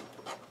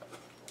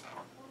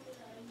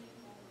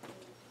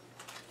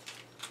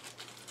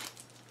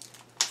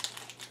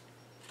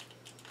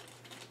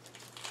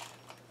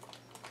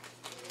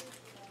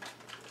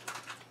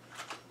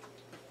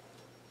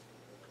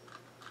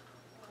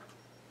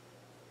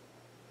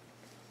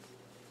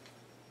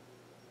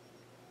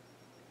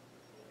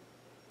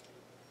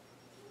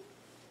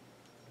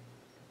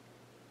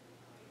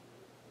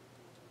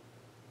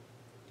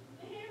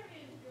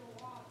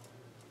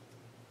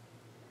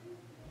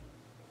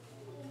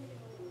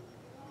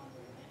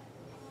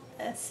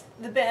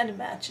 The band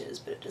matches,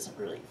 but it doesn't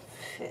really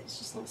fit. It's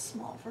just a little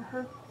small for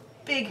her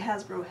big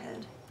Hasbro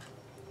head.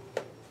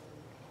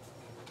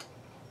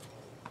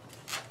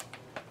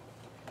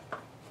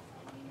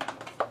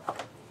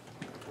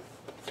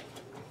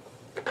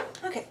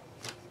 Okay,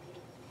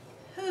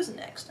 who's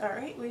next?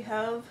 Alright, we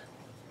have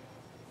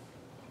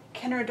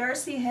Kenner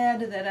Darcy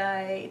head that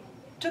I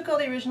took all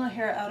the original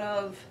hair out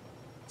of,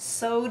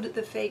 sewed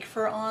the fake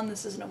fur on.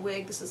 This isn't a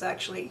wig, this is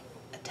actually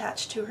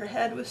attached to her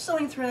head with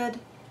sewing thread.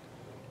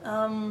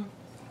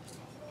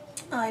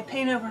 I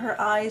painted over her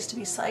eyes to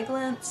be side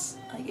glance.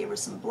 I gave her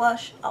some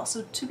blush,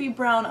 also to be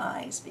brown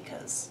eyes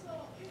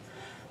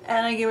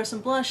and I gave her some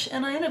blush,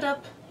 and I ended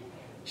up,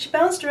 she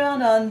bounced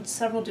around on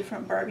several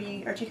different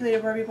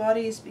articulated Barbie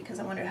bodies because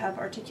I wanted to have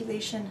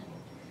articulation.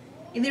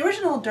 In the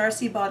original,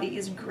 Darcy body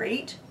is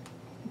great,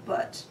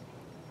 but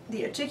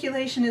the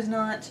articulation is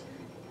not,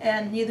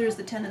 and neither is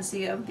the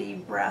tendency of the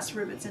brass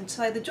rivets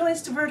inside the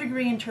joints to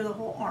verdigris and turn the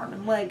whole arm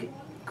and leg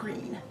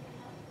green.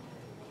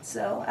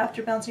 So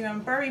after bouncing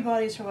around Barbie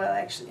bodies for a while,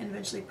 I actually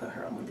eventually put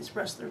her on one of these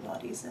wrestler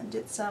bodies, and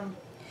it's a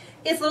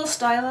little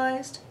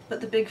stylized,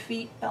 but the big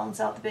feet balance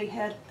out the big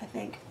head, I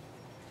think.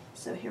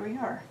 So here we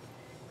are.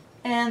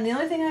 And the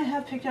only thing I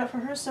have picked out for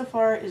her so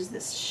far is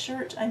this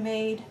shirt I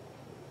made,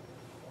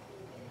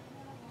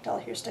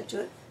 dolly here stuck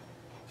to it,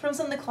 from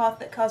some of the cloth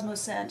that Cosmo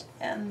sent,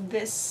 and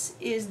this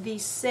is the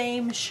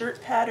same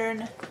shirt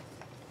pattern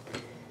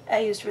I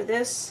used for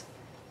this,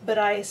 but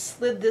I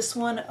slid this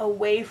one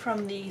away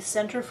from the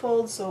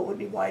centerfold so it would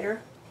be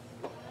wider.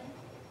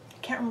 I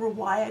can't remember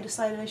why I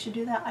decided I should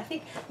do that. I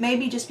think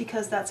maybe just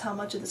because that's how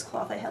much of this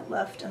cloth I had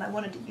left and I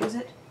wanted to use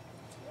it.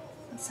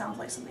 It sounds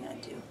like something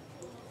I'd do.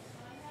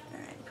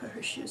 Alright, put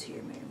her shoes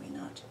here, may or may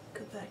not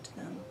go back to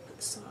them. Put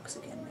the socks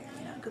again, may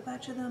or may not go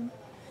back to them,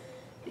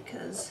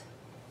 because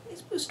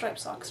these blue striped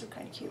socks are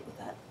kind of cute with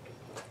that.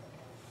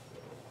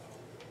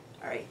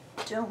 Alright,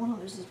 don't want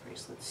to lose these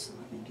bracelets, so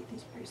let me get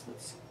these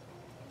bracelets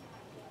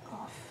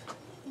off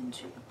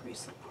into the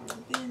bracelet part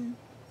of the bin.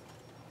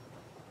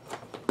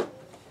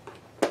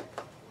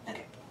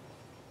 Okay.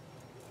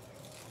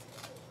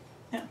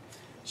 Now,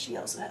 she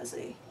also has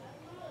a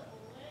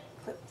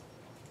clip,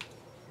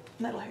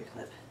 metal hair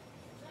clip.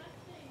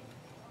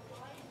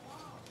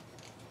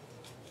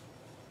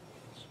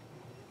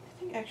 I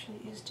think actually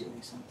is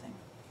doing something.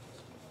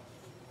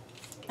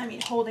 I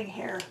mean, holding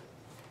hair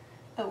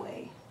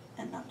away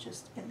and not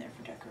just in there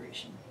for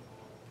decoration.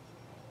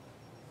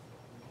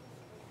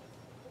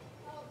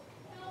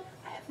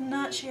 I'm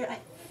not sure. I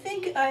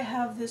think I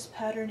have this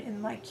pattern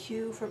in my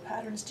queue for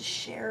patterns to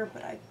share,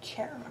 but I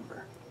can't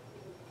remember.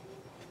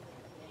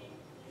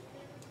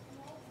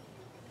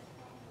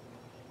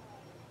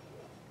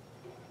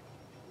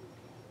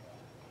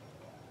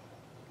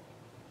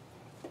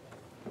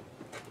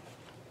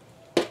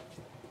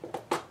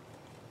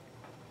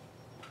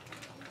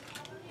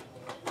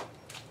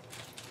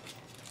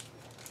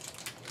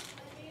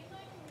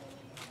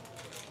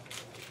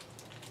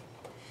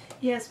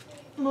 Yes,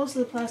 most of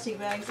the plastic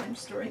bags I'm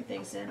storing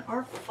things in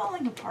are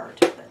falling apart,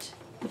 but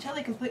until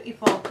they completely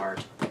fall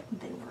apart,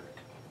 they work.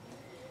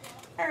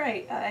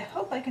 Alright, I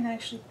hope I can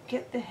actually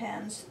get the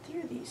hands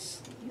through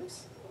these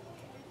sleeves.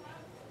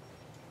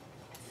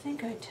 I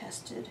think I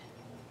tested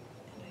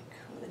and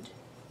I could.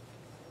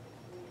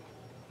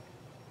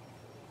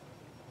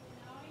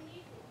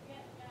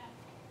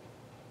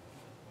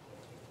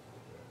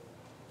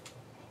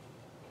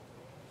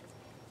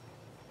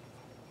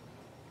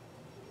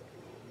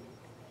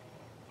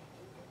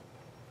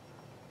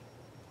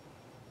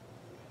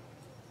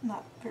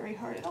 Not very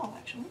hard at all,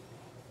 actually.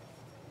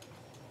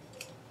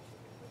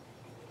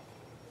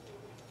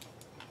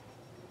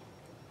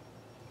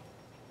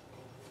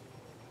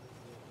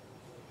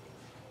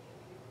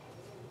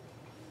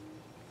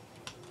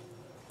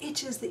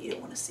 Itches that you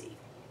don't want to see.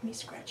 Me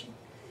scratching.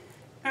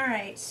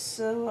 Alright,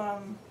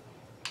 so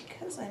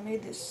because I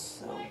made this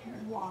so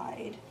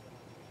wide,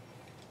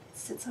 it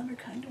sits under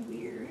kind of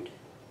weird.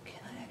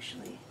 Can I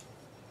actually...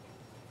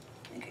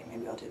 Okay,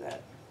 maybe I'll do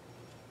that.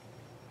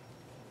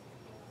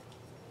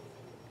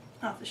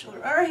 Off the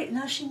shoulder. Alright,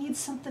 now she needs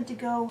something to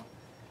go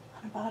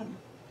on her bottom.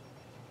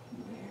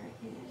 Where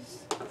is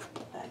the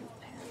bag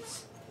of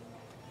pants?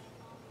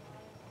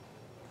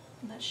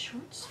 that's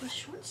shorts with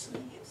short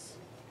sleeves.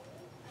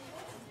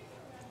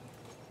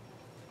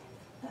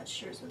 That's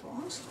shirts with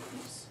long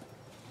sleeves.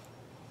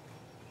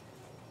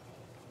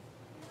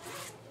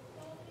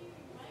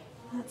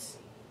 That's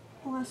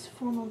less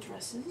formal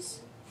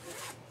dresses.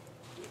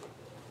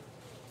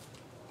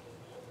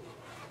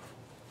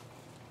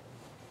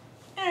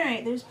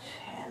 Alright, there's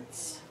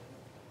pants.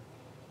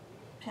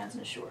 Pants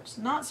and shorts.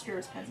 Not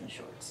skirts, pants and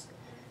shorts.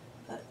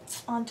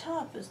 But on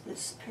top is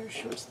this pair of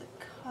shorts that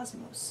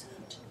Cosmos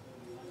sent,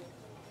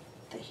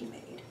 that he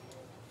made.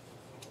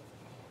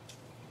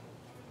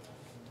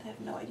 I have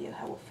no idea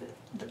how will fit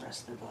the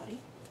rest of their body,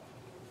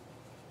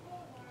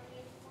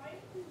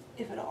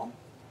 if at all.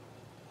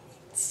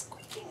 It's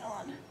squeaking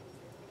on.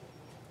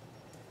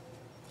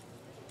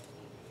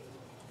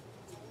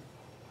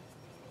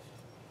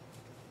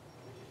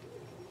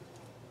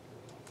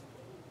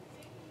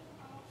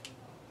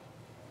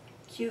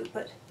 Cute,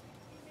 but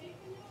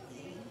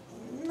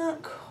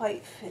not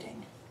quite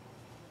fitting.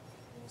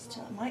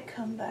 Still, I might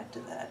come back to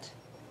that.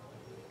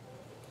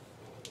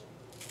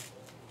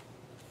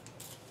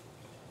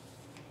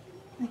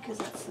 Because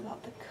that's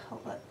about the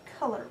color.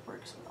 Color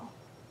works well.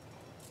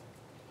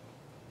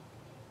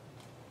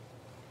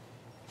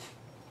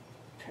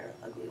 Pair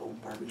of ugly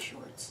old Barbie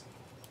shorts.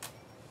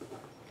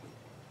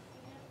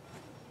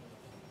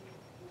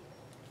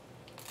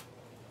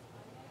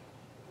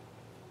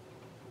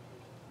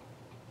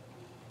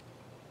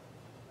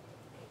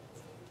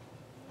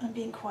 I'm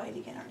being quiet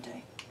again, aren't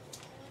I?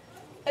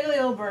 Ugly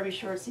old Barbie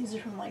shorts. These are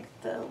from like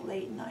the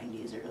late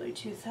 90s, early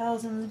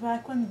 2000s,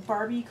 back when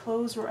Barbie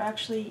clothes were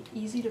actually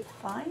easy to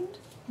find.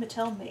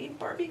 Mattel made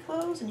Barbie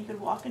clothes, and you could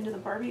walk into the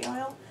Barbie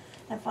aisle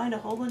and find a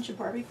whole bunch of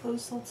Barbie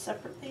clothes sold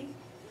separately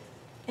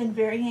in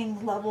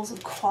varying levels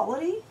of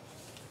quality.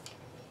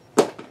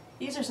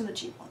 These are some of the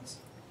cheap ones.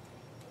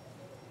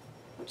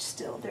 Which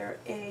still, they're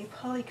a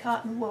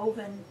polycotton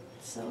woven,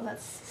 so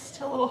that's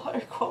still a little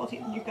higher quality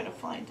than you're going to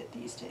find it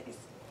these days.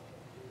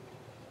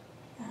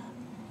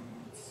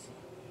 Let's see.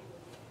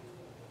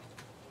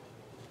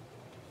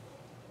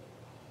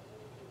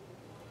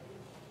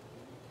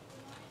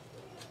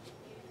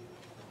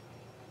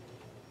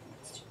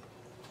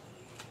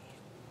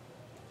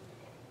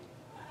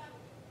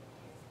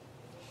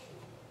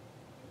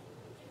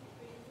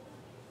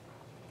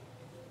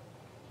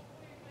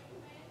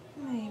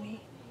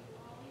 Maybe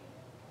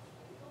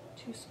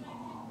too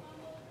small.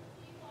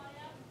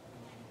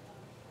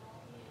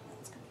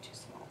 That's gonna be too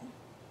small.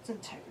 It's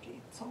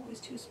integrity. It's always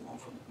too small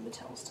for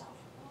Mattel stuff.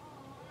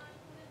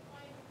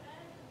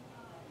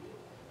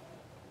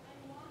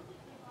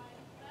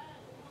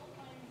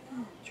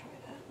 Try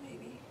that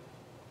maybe.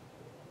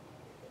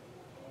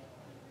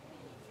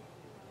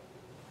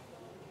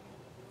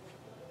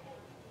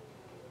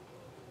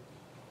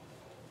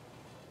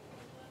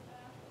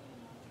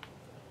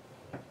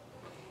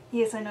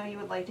 Yes, I know you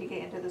would like to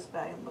get into this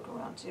bag and look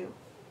around too.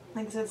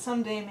 Like I said,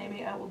 someday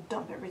maybe I will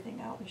dump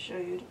everything out and show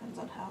you. Depends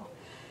on how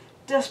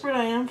desperate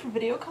I am for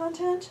video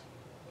content.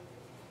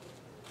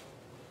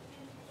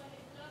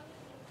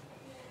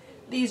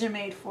 These are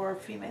made for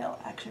female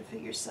action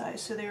figure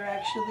size, so they're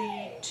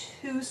actually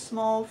too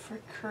small for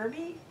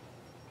Kirby,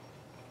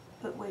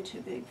 but way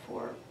too big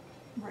for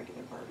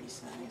regular Barbie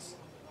size.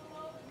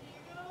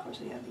 Of course,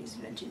 we have these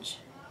vintage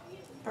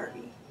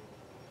Barbie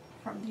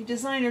from the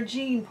designer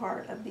jean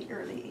part of the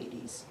early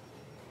 80s.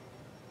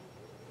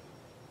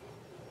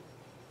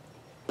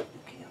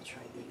 Okay, I'll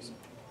try these.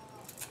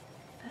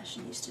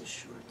 Fashionista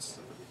shorts.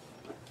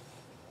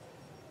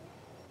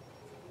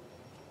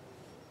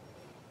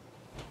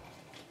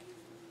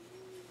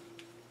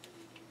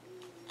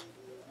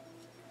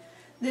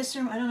 This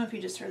room, I don't know if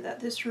you just heard that,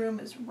 this room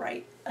is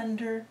right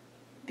under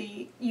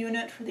the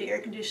unit for the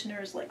air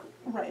conditioner, is like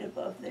right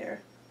above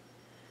there.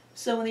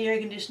 So when the air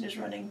conditioner is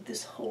running,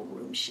 this whole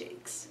room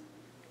shakes.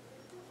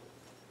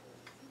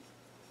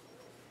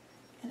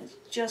 And it's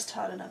just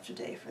hot enough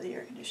today for the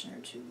air conditioner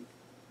to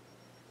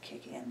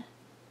kick in.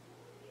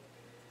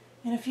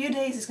 In a few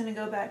days it's going to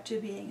go back to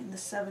being in the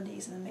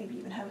 70s, and then maybe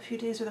even have a few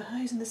days where the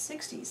highs in the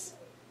 60s,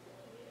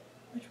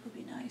 which would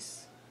be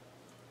nice.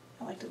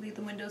 I like to leave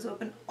the windows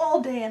open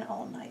all day and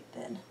all night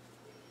then.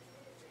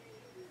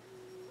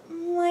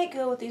 Might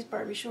go with these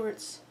Barbie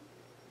shorts,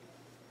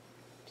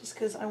 just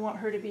because I want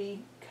her to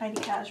be kind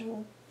of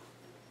casual.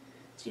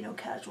 So you know,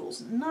 casual's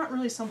not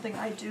really something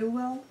I do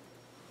well.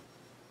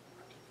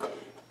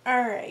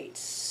 Alright,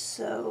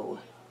 so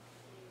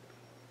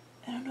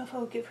I don't know if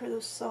I'll give her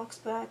those socks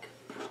back.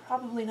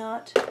 Probably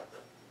not. I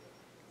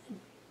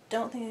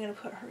don't think I'm going to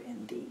put her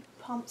in the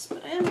pumps,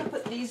 but I am going to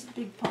put these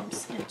big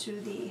pumps into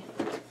the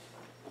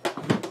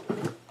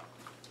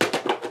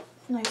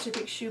nicer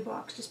big shoe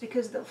box, just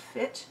because they'll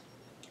fit.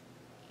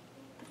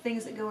 The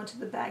things that go into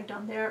the bag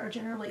down there are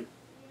generally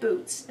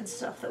boots and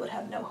stuff that would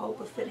have no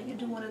hope of fitting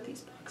into one of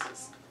these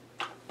boxes.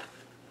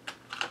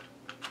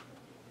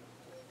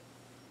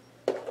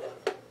 I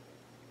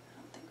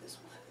don't think this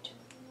will fit.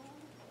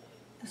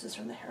 This is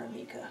from the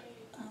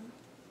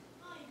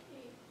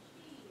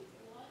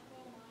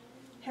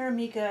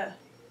Haramika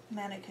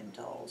mannequin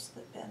dolls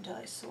that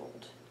Bandai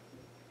sold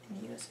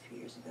in the US a few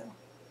years ago.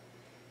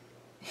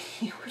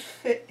 It would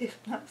fit if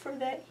not for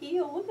that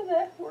heel. Look at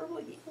that horrible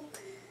heel.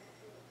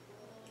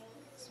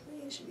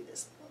 It should be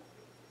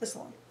this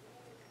long.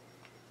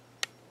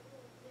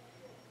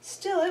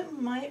 Still, it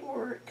might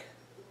work.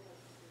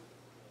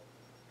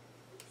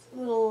 It's a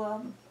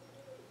little,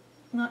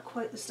 not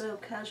quite the style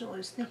casual I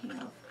was thinking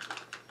of.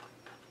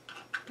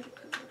 But it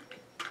could work.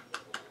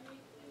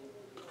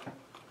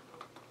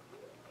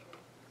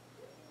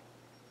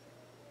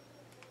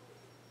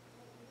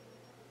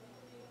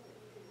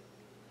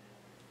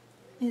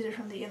 These are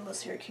from the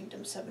Endless Hair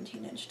Kingdom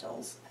 17-inch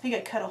dolls. I think I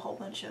cut a whole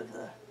bunch of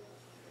the...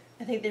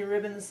 I think the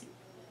ribbons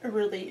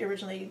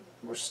originally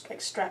were like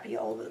strappy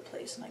all over the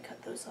place, and I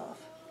cut those off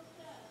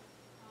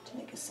to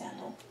make a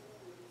sandal.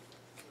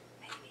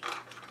 Maybe.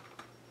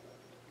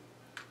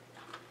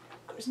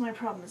 Of course, my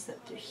problem is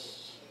that they're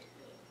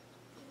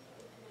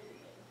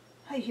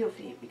high heel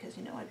feet, because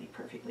you know I'd be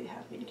perfectly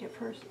happy to give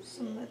her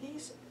some of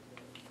these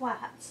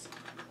flats.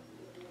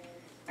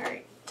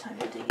 Alright, time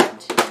to dig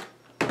into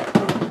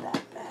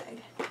that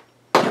bag.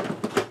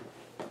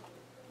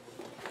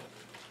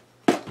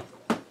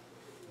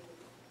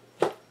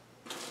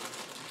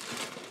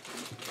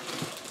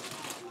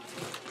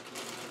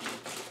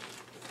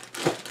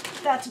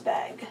 That's a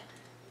bag.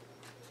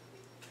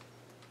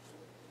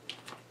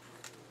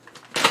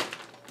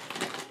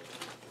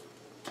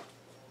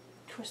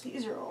 Of course,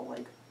 these are all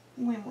like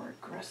way more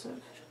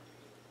aggressive.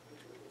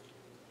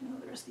 You know,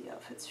 the rest of the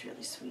outfit's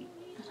really sweet.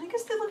 And I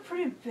guess they look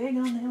pretty big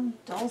on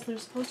the dolls they're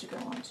supposed to go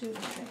on too,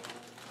 don't they?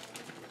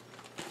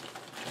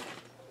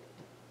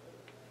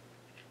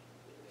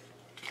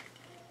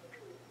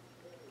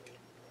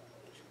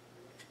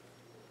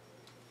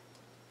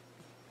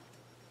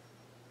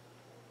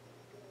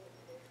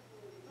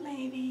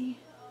 Maybe.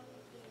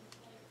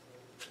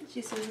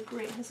 She says a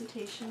great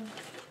hesitation.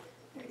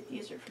 Alright,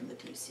 these are from the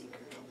DC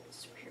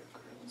Superhero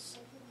Girls.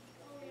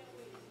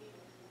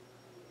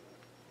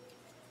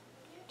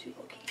 Too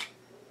bulky.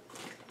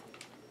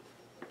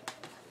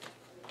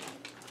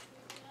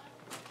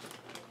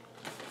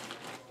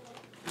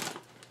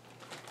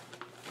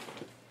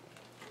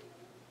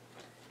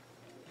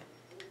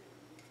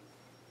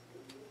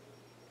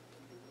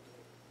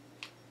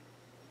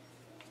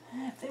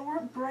 If they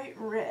weren't bright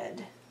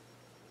red,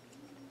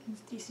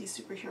 DC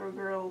Superhero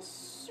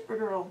Girls,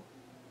 Supergirl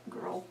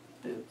girl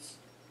boots.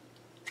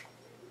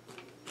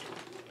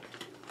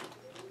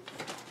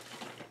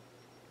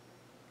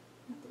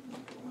 Not the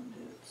Wonder Woman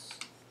boots.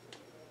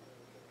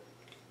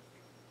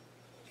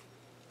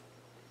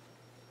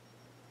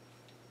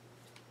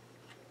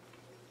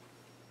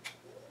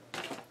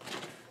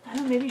 I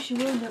don't know, maybe she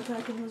will end up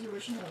back in those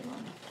original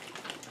ones.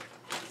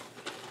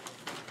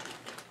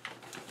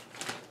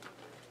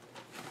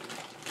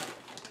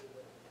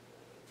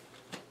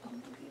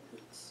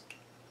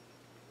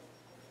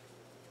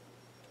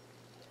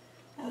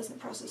 I was in the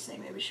process of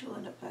saying maybe she will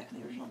end up back in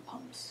the original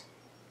pumps.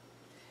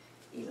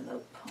 Even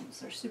though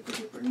pumps are super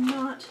duper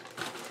not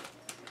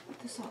what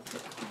this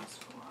outfit calls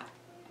for.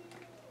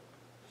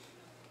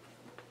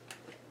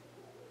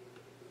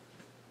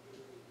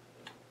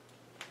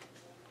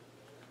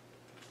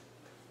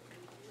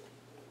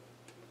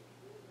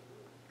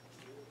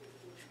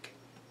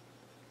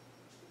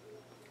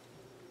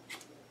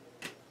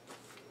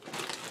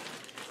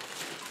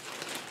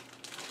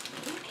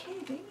 Okay,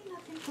 maybe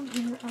nothing from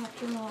here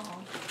after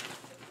all.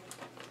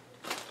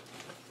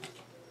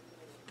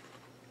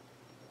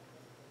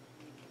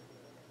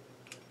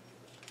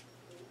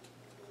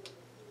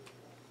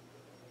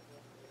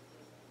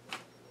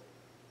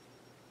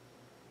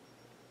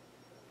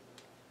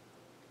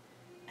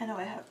 I know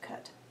I have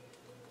cut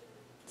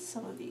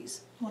some of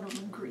these, one of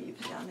them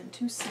greaves down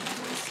into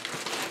singles.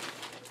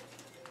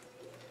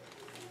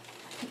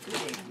 I think they're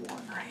being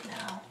worn right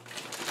now.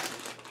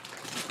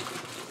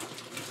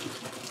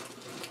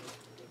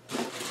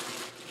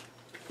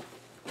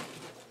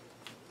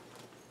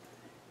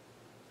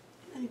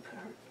 Let me put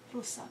her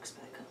little socks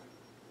back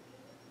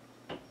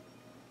on.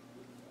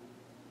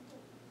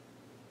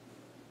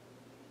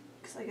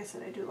 Because like I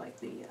said, I do like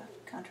the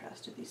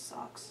contrast of these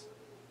socks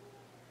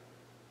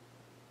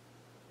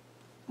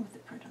with the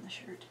print on the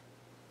shirt.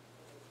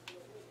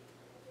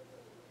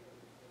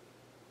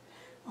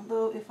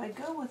 Although if I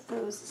go with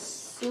those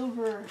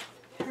silver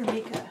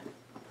Hermika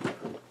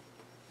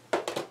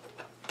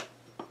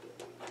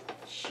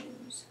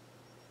shoes,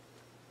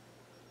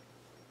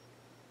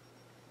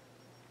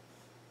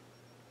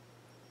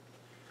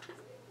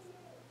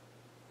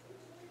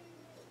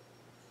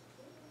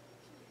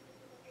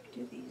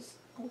 do these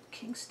old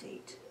King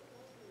State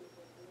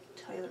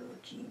Tyler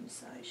Jean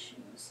size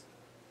shoes,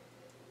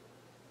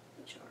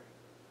 which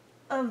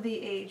are of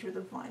the age where the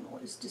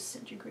vinyl is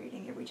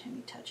disintegrating every time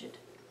you touch it.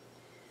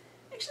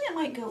 Actually, I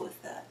might go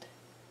with that.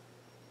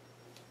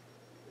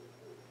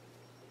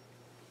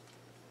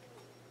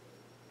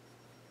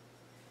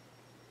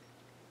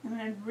 I mean,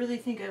 I really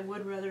think I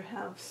would rather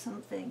have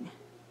something,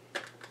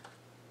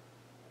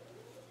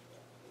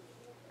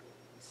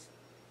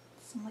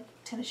 some like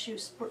tennis shoe,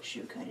 sport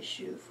shoe kind of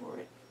shoe for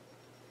it.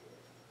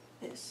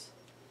 This.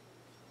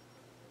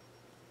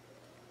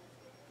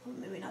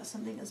 have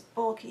something as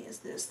bulky as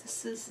this.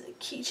 This is a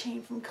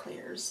keychain from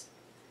Claire's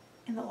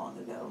in the long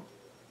ago.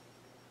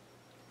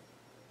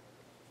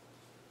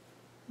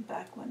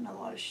 Back when a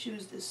lot of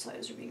shoes this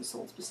size were being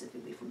sold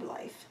specifically for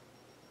life.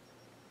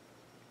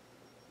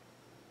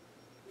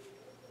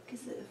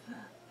 Because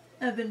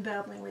I've been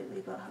babbling lately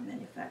about how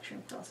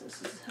manufacturing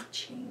processes have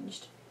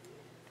changed.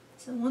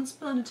 So once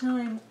upon a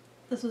time,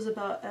 this was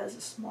about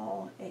as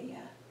small a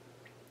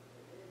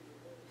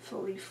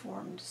fully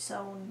formed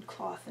sewn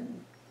cloth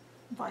and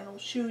vinyl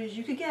shoe as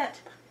you could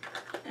get,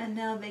 and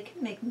now they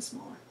can make them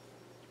smaller.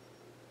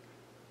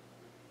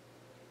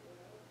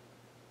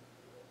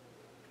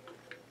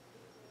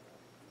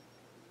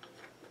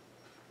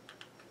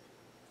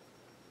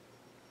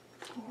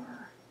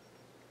 Or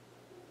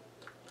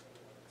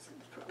so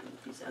the problem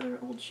with these other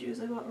old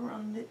shoes I got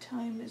around the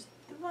time is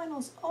the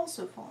vinyl's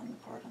also falling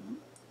apart on them.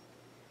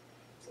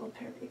 This old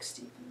pair of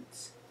Ixty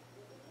boots.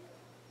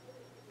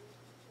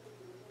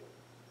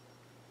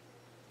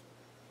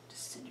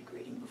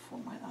 Disintegrating before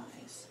my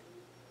eyes.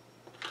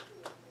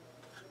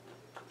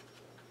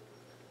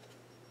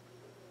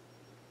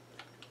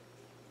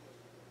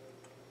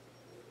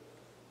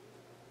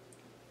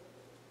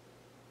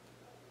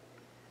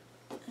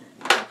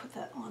 And I'll put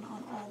that on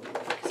all the way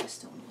because I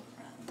still want to look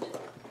around.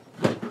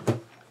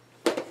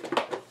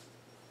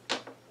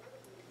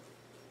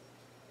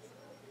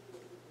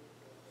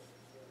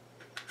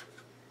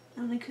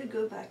 And I could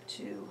go back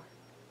to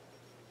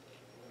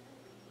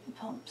the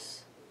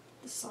pumps,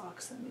 the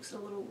socks. That makes it a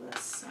little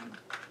less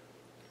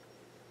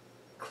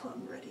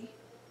club ready.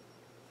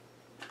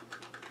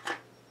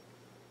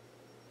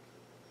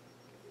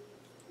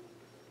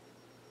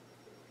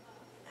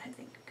 I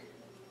think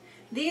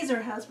these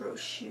are Hasbro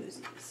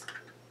shoesies,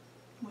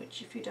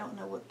 which if you don't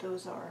know what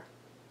those are,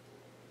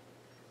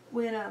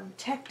 when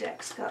tech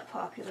decks got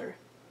popular,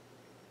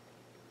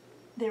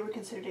 they were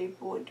considered a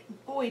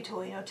boy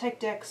toy. You know, tech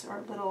decks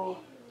are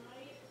little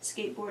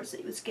skateboards that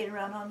you would skate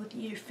around on with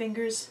your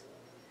fingers.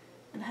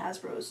 And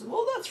Hasbro's,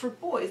 well, that's for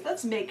boys.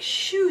 Let's make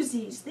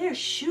shoesies. They're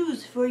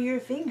shoes for your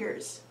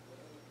fingers.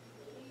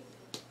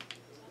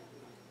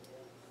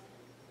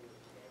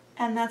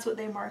 And that's what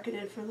they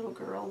marketed for little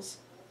girls.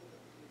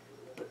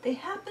 But they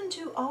happen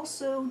to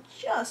also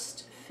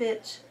just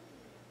fit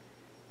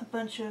a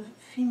bunch of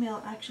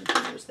female action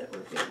figures that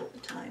were available at the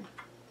time.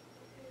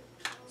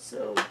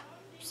 So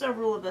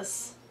several of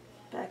us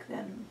back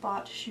then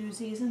bought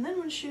shoesies, and then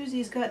when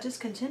shoesies got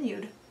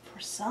discontinued, for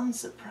some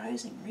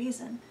surprising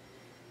reason,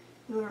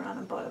 we went around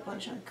and bought a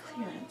bunch on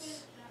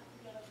clearance.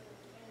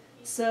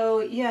 So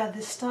yeah,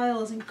 this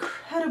style is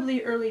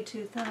incredibly early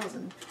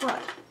 2000,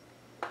 but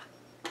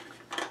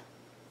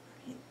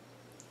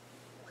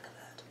look at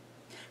that.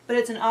 But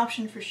it's an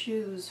option for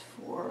shoes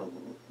for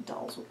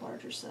dolls with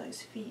larger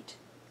size feet,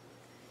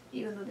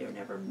 even though they were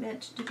never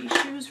meant to be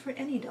shoes for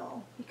any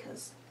doll,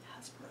 because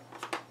Hasbro.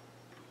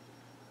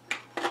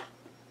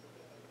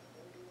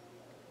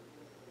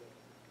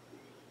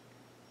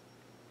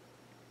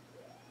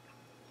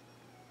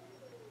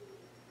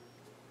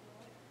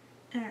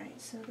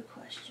 Alright, so the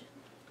question.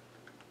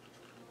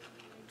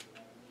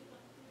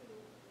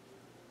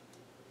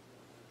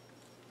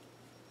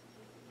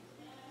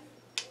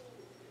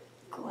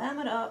 Glam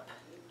it up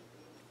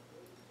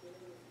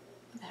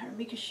with the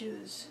Haramika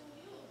shoes.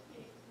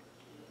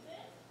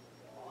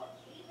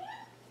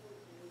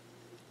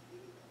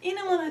 You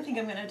know what, I think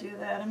I'm going to do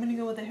that. I'm going to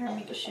go with the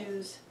Haramika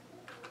shoes.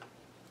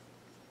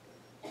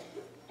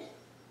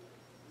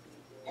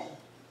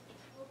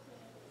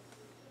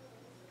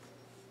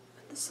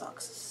 The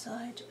socks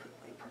aside to put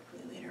away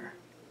properly later.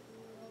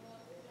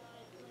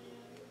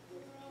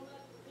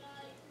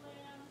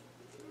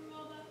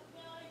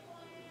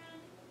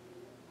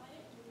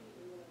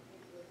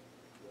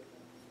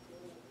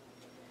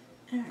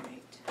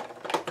 Alright.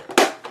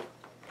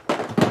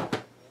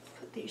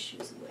 Put these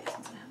shoes away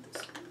since I have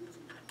this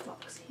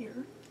box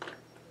here.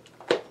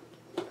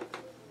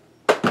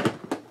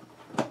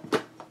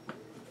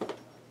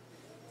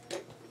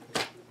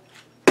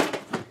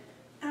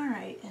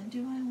 Alright, and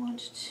do I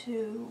want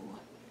to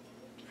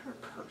give her a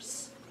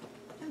purse?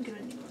 I haven't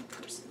given anyone a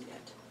purse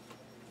yet.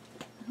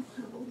 I don't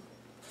have a...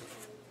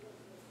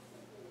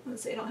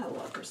 Let's say I don't have a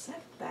lot of purses. I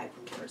have a bag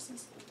for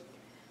purses.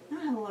 I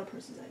don't have a lot of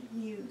purses I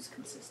use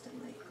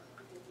consistently.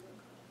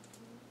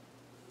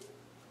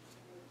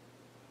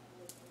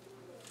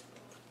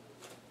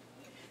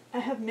 I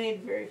have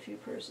made very few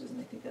purses,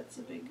 and I think that's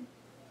a big...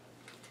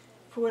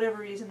 For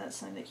whatever reason, that's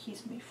something that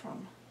keeps me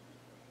from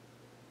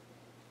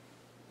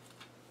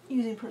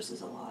using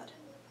purses a lot.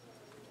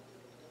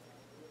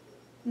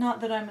 Not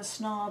that I'm a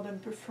snob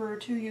and prefer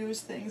to use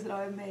things that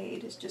I've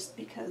made, it's just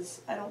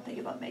because I don't think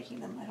about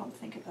making them, I don't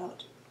think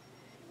about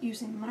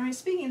using them. Alright,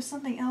 speaking of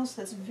something else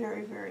that's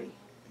very, very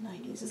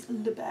 90s, is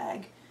the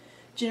bag.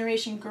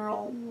 Generation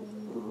Girl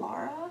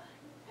Lara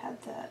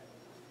had that,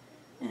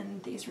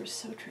 and these were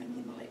so trendy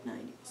in the late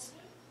 90s.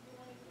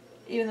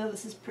 Even though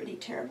this is pretty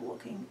terrible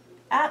looking.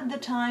 At the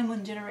time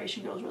when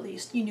Generation Girl was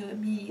released, you knew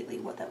immediately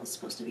what that was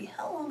supposed to be.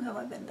 How long have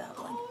I been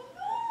babbling?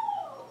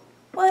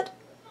 What?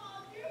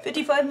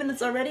 55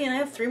 minutes already and I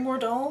have 3 more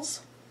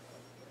dolls.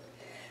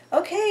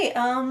 Okay,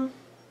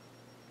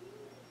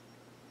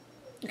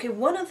 okay,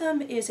 one of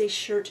them is a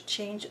shirt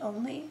change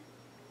only.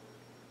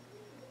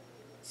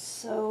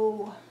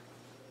 So,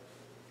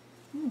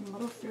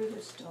 muddle through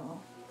this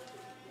doll.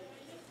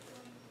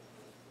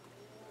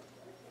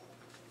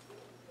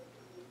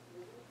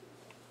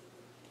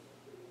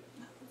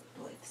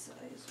 Life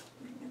size,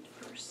 and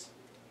purse.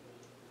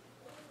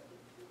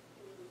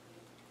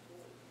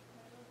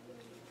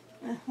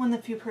 One of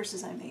the few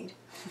purses I made.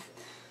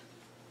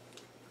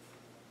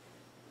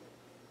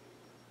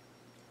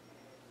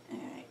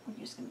 Alright, I'm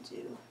just going to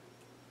do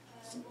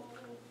simple.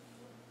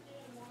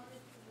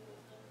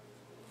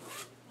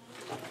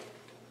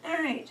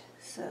 Alright,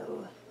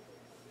 so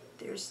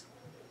there's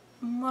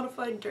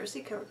modified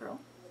Darcy CoverGirl.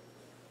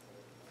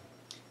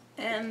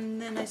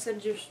 And then I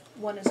said just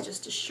one is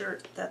just a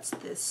shirt. That's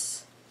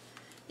this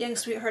Young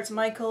Sweethearts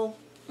Michael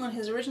on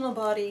his original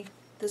body.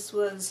 This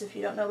was, if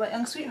you don't know about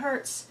Young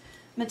Sweethearts,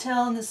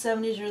 Mattel in the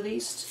 70s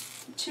released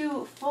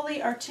 2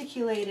 fully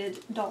articulated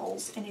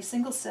dolls in a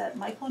single set,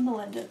 Michael and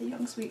Melinda, the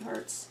Young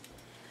Sweethearts.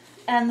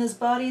 And this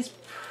body's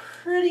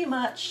pretty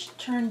much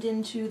turned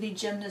into the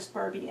Gymnast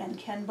Barbie and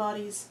Ken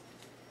bodies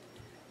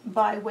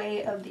by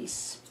way of the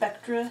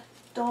Spectra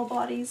doll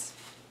bodies.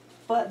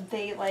 But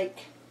they,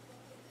 like,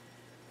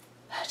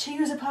 to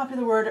use a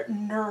popular word,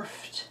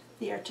 nerfed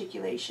the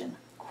articulation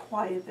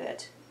quite a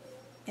bit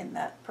in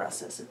that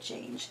process of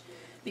change.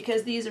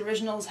 Because these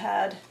originals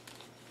had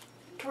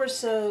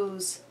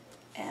torsos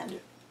and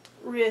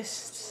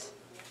wrists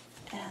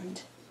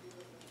and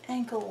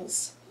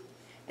ankles.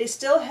 They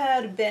still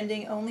had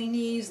bending only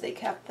knees. They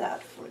kept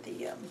that for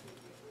the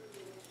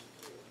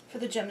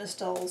gymnast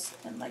dolls,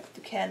 and like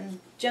the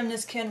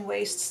gymnast Ken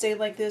waist stayed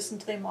like this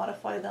until they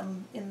modified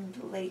them in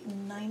the late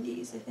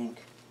 90s, I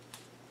think.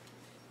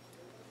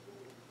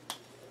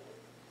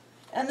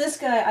 And this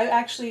guy, I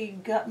actually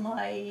got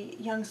my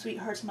Young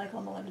Sweethearts Michael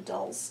and Melinda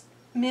dolls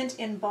mint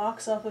in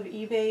box off of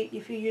eBay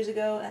a few years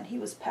ago, and he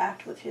was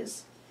packed with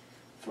his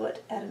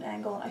foot at an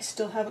angle, and I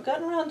still haven't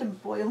gotten around to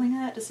boiling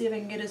that to see if I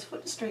can get his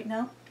foot to straighten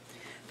out.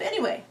 But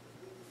anyway,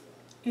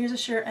 here's a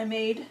shirt I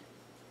made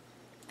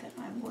that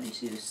I'm going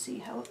to see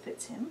how it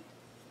fits him.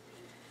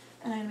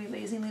 And I'm going to be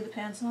lazy and leave the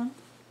pants on.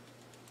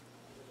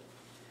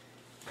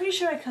 Pretty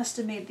sure I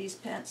custom made these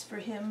pants for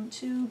him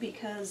too,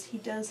 because he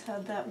does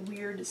have that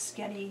weird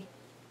skinny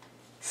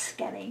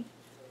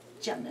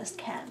gymnast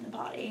Ken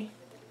body.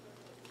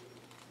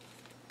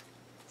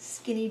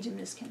 Skinny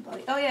gymnast Ken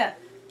body. Oh yeah,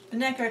 the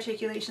neck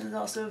articulation is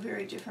also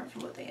very different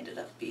from what they ended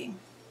up being.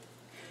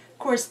 Of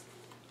course,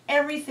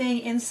 everything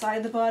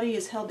inside the body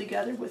is held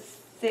together with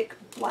thick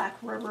black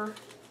rubber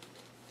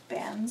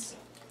bands,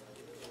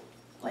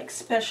 like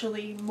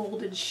specially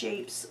molded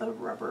shapes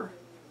of rubber.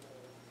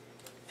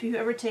 If you've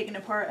ever taken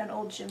apart an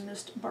old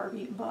gymnast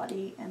Barbie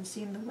body and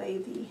seen the way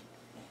the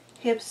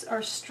hips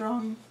are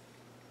strung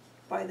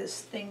by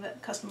this thing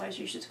that customizers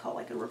used to call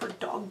like a rubber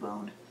dog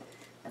bone,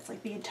 that's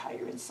like the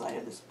entire inside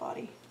of this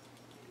body.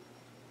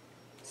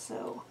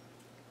 So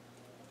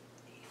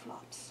he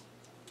flops.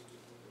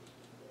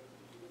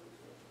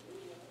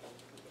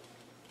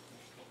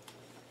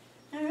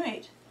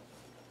 Alright.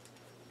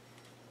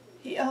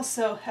 He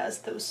also has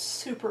those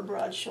super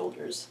broad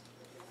shoulders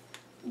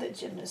that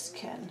gymnast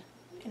Ken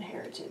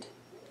inherited.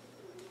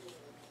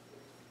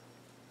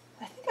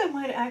 I think I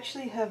might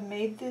actually have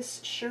made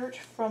this shirt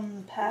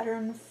from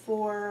pattern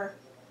for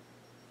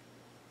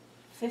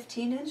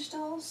 15-inch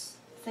dolls,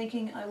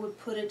 thinking I would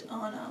put it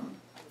on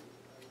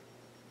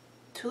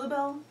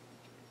Tulabelle.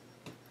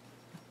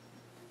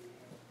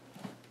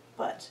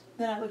 But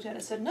then I looked at it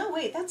and said, no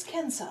wait, that's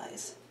Ken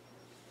size.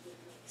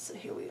 So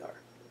here we are.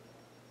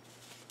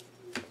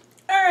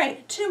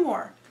 Alright, 2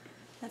 more.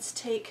 Let's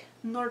take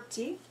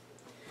Norti.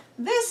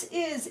 This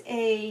is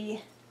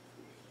a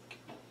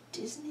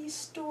Disney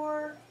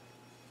store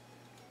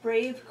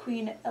Brave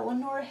Queen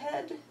Eleanor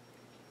head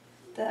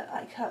that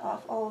I cut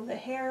off all of the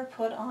hair,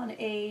 put on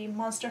a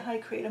Monster High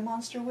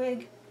Create-A-Monster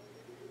wig,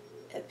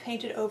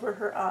 painted over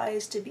her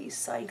eyes to be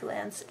side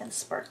glance and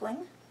sparkling,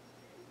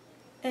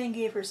 and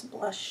gave her some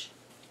blush.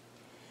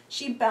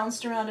 She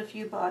bounced around a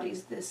few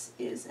bodies. This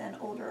is an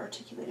older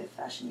articulated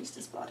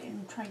fashionista's body.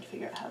 I'm trying to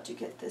figure out how to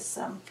get this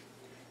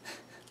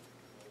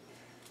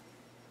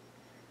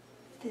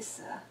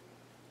this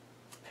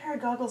pair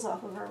of goggles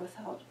off of her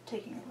without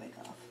taking her wig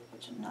off,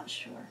 which I'm not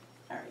sure.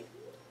 Alright.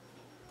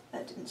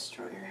 That didn't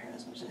destroy her hair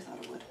as much as I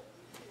thought it would.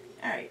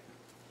 Alright.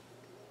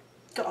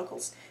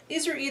 Goggles.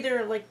 These are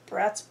either like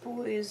Bratz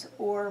Boys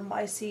or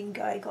Mycene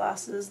Guy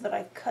glasses that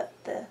I cut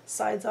the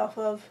sides off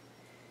of,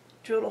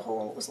 drilled a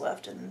hole in what was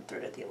left, and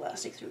threaded the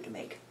elastic through to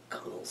make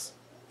goggles.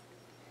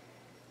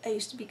 I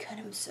used to be kind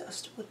of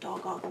obsessed with doll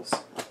goggles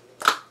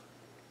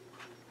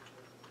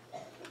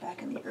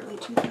back in the early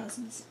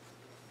 2000s.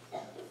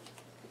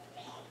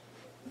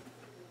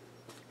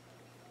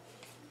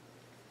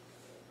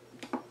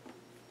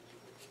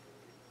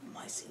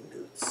 Mycene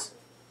boots.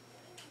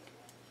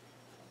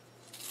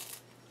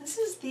 This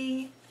is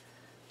the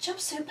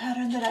jumpsuit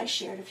pattern that I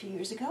shared a few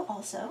years ago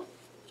also.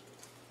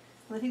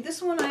 I think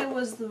this one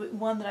was the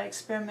one that I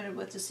experimented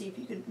with to see if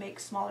you could make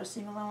smaller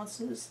seam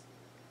allowances,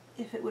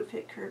 if it would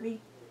fit curvy,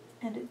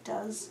 and it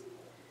does,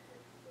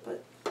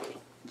 but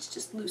it's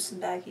just loose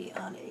and baggy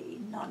on a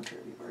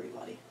non-curvy Barbie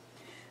body.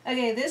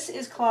 Okay, this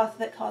is cloth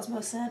that Cosmo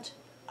sent.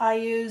 I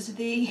used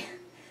the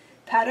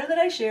pattern that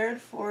I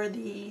shared for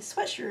the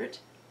sweatshirt,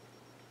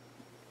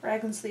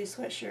 raglan sleeve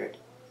sweatshirt,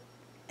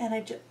 and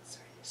I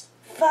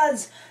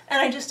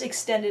just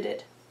extended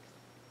it.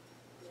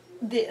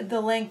 The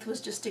length was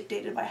just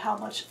dictated by how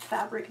much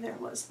fabric there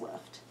was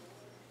left.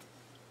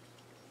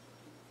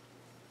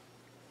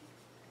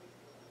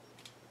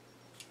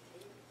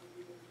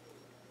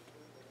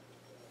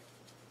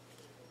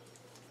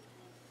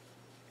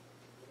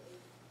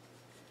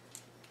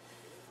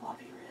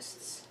 Floppy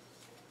wrists.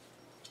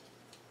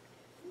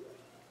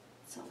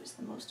 It's always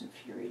the most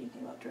infuriating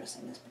thing about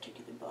dressing this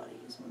particular body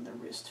is when the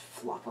wrists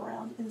flop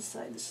around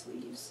inside the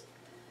sleeves.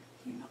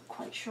 You're not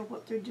quite sure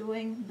what they're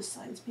doing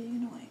besides being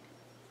annoying.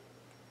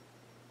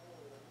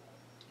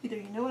 Either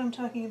you know what I'm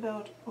talking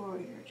about, or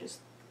you're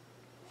just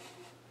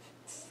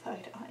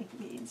side-eyeing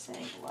me and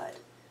saying what.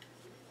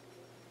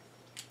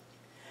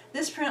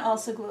 This print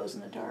also glows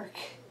in the dark.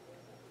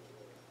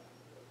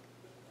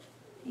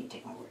 You can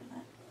take my word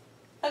on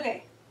that.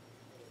 Okay.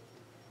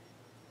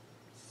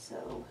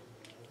 So,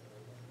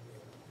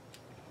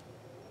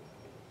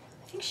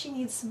 I think she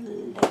needs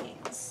some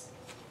leggings.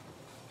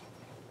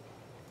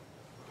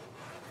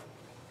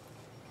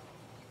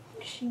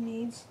 She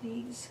needs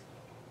these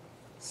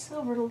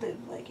silver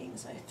lib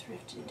leggings I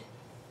thrifted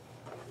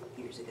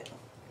years ago.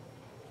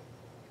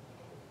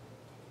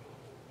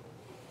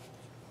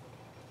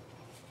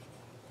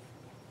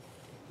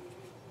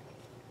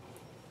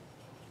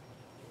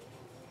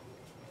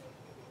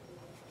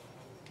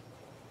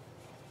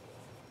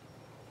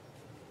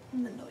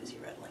 And the noisy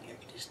rattling air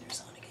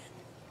conditioner's on again.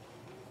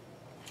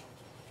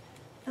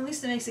 At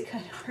least it makes it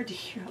kind of hard to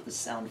hear all the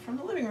sound from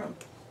the living room.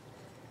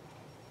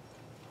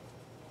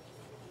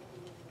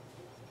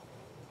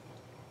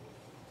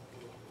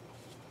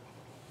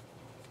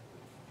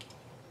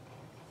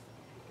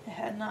 I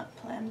had not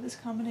planned this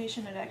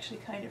combination. I'd actually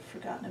kind of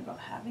forgotten about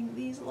having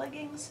these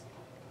leggings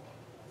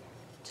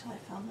until I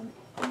found them.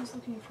 I was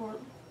looking for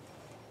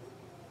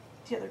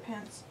the other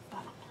pants, but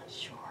I'm not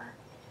sure.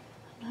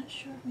 I'm not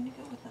sure if I'm going to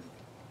go with them.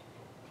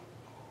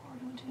 Or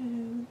do I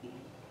do the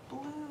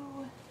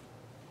blue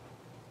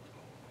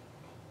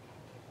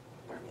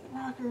Barbie the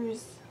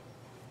Rockers?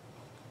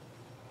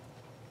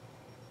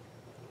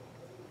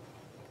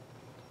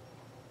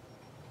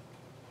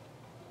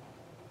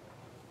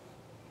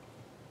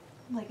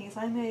 Leggings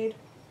I made,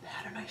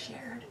 pattern I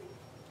shared.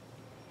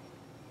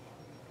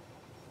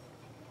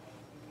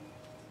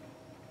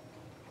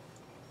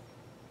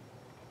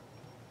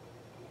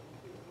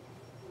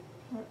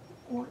 Or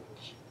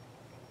orange.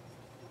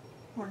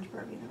 Orange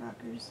Barbie and the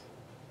Rockers.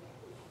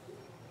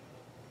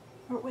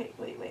 Or wait,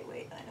 I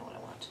know what I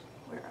want.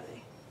 Where are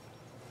they?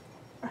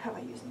 Or have I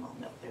used them all?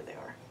 No, there they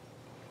are.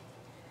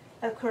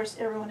 Of course,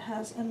 everyone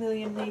has a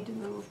million need to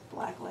move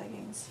black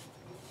leggings.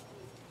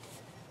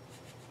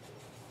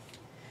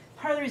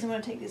 Part of the reason I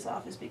want to take these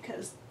off is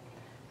because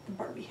the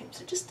Barbie hips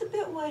are just a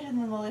bit wider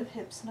than the lib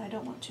hips, and I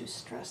don't want to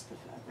stress the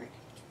fabric.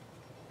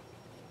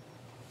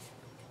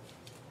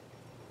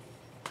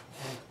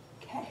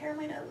 Cat hair on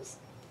my nose.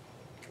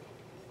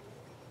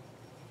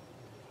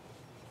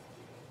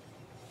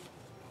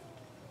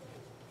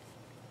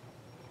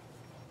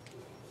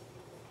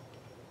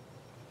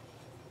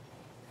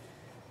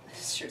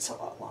 This shirt's a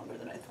lot longer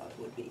than I thought it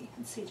would be.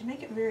 And see, to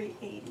make it very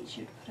 80s,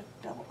 you'd put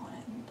a belt on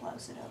it and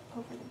blouse it up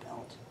over the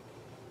belt.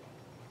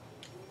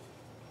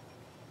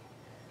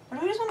 Or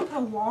do I just want to put a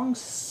long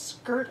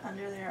skirt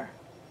under there?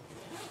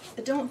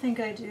 I don't think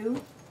I do.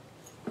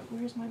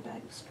 Where's my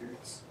bag of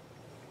skirts?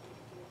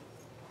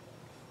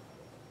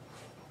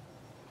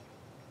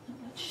 No,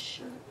 that's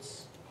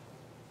shirts.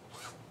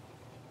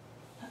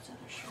 That's other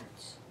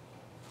shirts.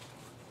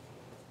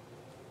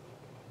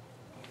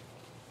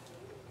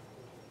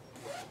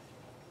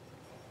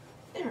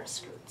 There are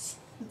skirts.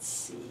 Let's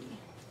see.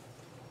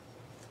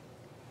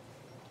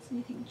 Is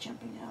anything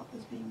jumping out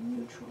as being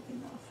neutral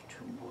enough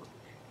to work?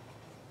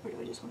 Or do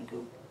I just want to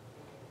go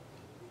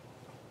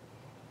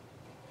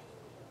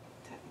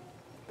that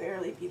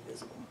barely be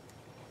visible?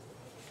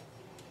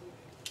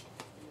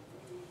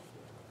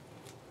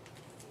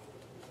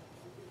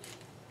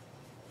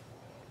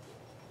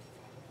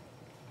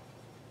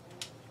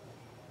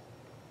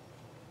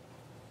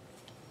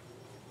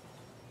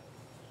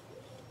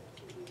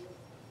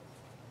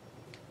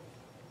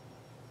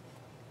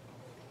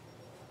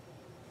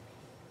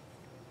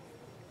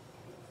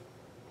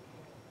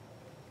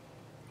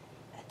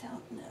 I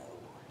don't know.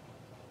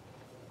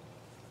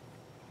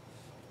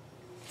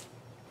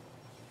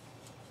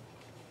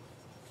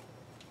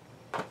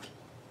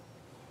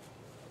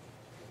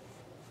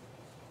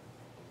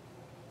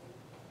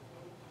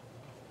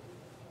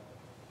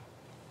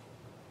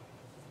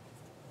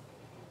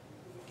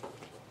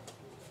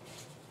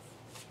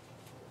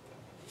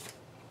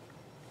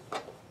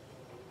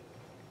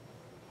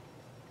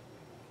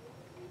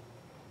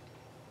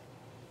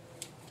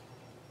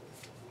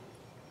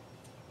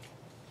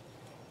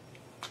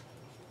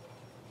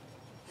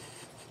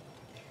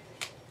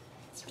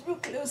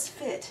 Look at those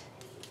fit.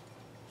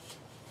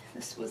 If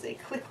this was a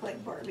click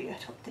leg Barbie, I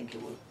don't think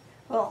it would.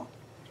 Well,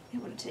 it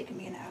would have taken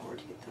me an hour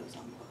to get those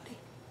on the body.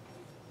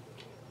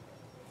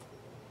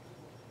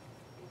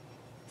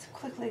 So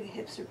click leg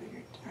hips are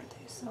bigger, aren't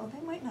they? So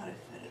they might not have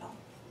fit at all.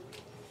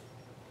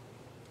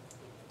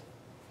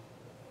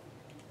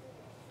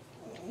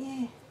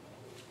 Yeah.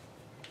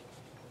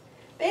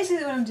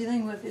 Basically what I'm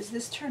dealing with is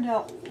this turned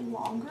out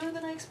longer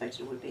than I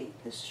expected it would be,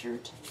 this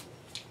shirt.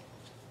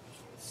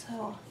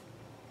 So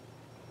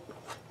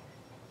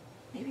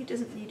maybe it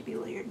doesn't need to be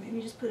layered.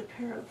 Maybe just put a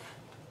pair of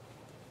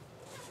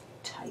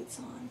tights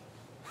on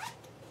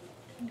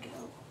and go.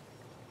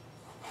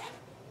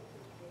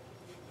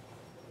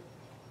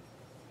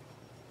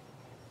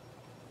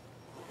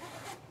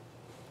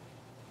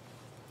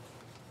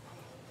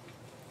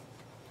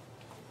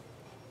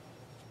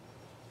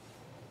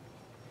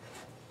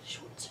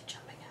 Shorts are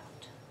jumping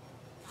out.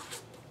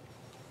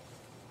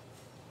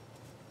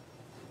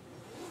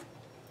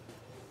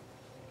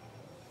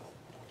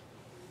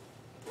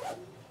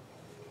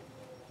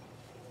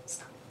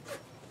 Stop.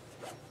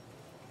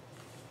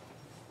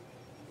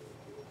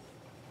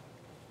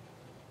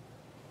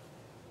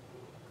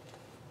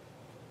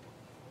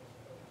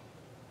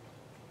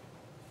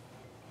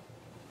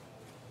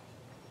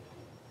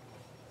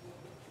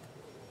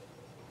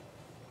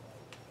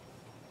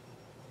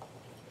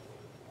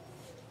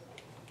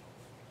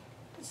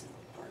 This is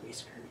a Barbie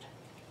skirt.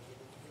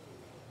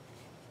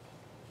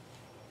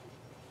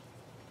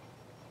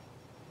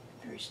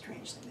 Very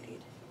strangely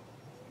made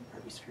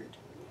Barbie skirt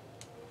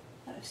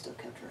that I've still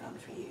kept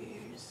around for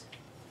years.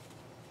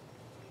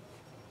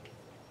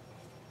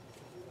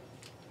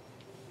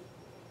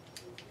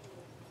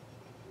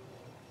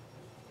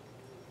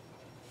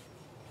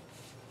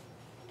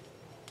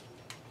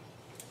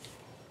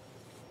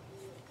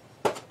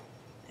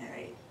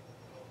 Alright.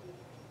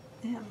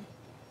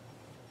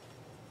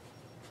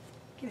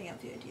 Giving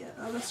up the idea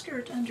of a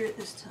skirt under it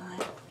this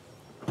time.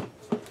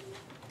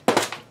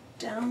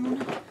 Down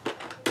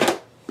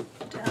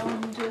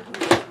to the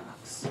hood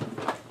box.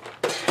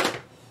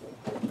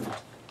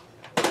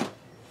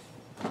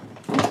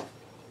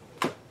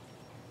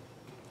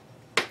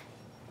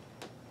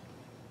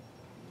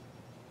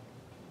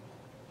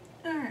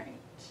 Alright.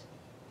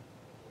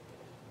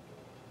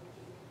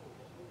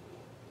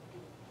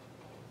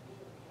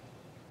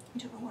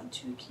 Do I want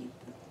to keep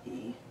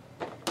the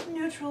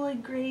neutral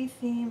like gray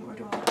theme, or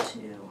do I want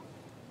to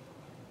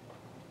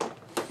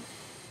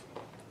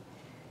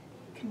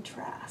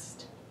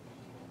contrast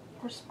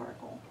or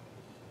sparkle?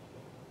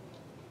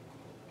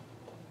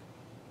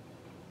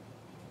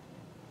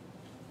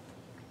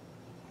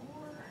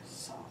 Or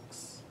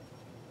socks?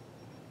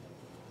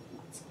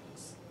 Not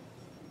socks.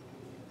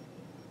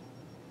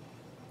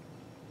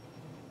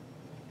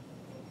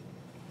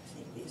 I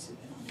think these have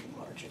been on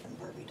a larger than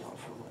Barbie doll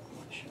for what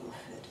much will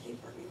fit a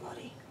Barbie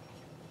body.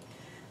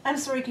 I'm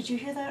sorry, could you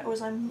hear that, or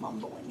was I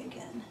mumbling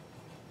again?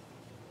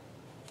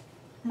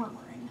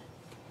 Murmuring.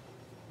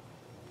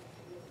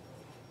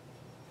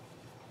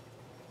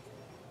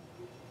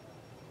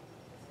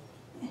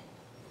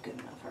 Good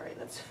enough. Alright,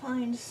 let's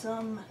find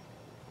some,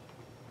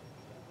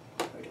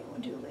 or do I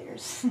want to do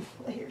layers?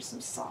 Layer some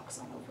socks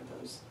on over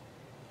those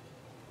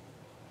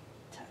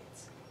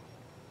tights.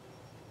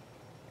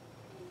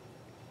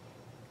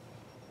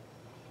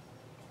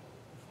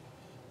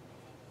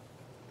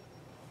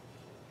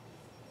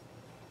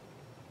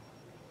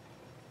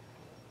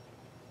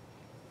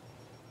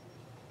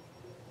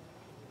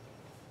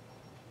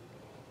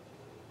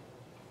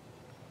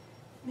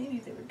 Maybe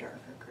if they were darker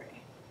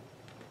gray.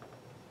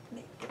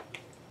 Maybe.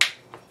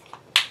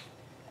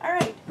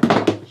 Alright,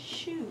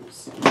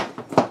 shoes.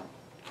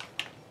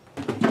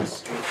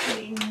 Straight to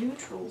the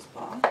neutrals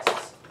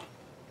box.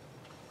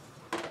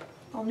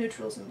 All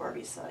neutrals in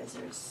Barbie size.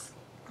 There's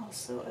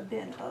also a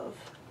bin of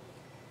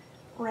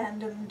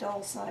random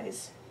doll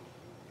size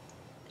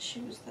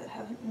shoes that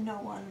have no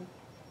one,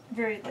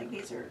 very, like,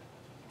 these are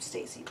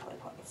Stacy Polly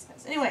Pocket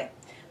size. Anyway,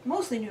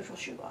 mostly neutral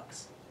shoe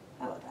box.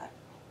 How about that?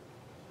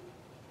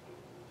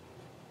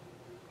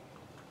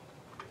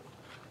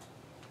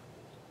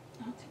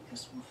 I don't think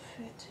this will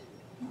fit.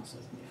 It also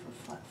is made for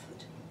flat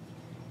foot.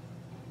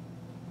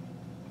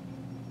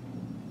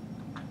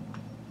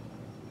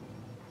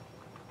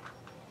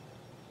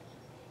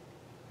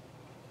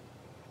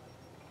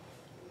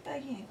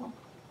 Baggy ankle.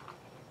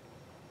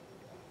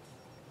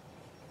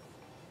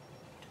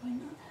 Do I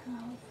not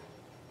have?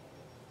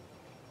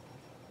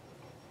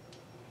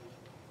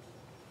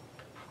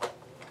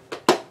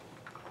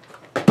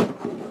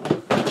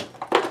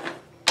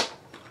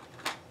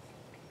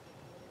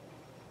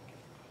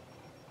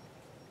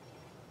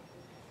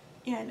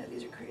 Yeah, I know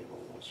these are creatable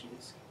little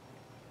shoes.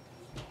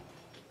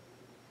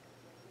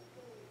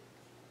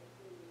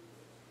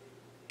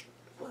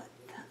 But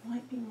that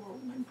might be more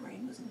what my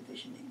brain was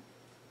envisioning.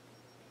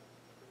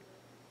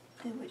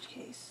 In which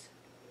case,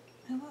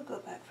 I will go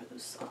back for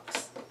those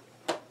socks.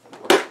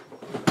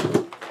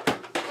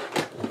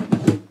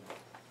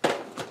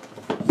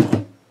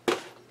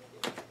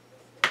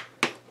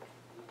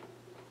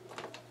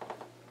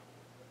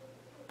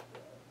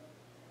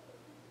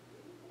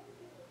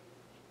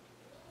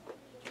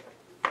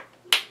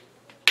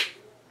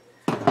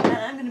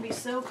 I'm going to be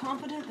so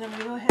confident that I'm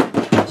going to go ahead and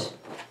put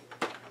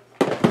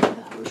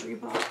the hosiery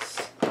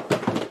box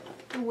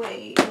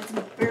away and it's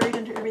buried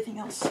under everything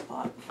else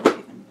spot before I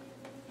even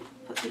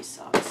put these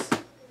socks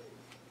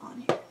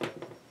on here.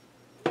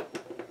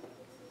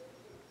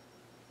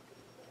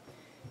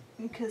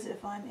 Because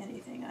if I'm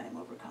anything, I am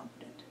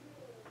overconfident.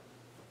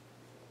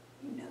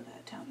 You know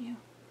that, don't you?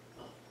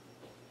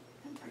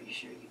 I'm pretty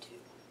sure you do.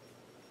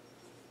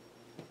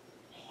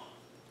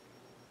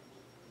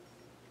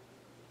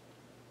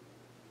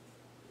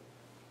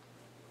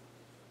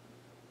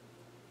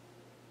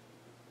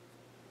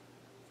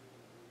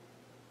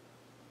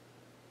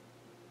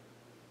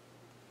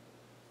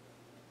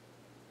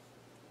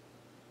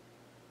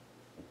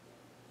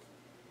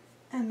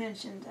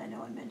 I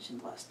know I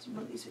mentioned last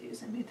one of these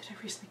videos I made that I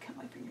recently cut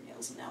my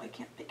fingernails and now I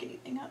can't pick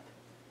anything up.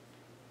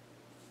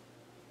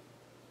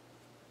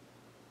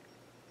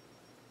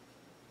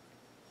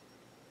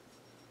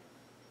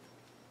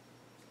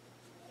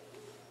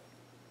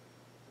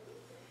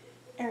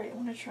 Alright, I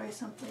want to try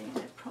something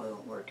and it probably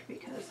won't work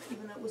because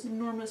even though it was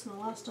enormous in the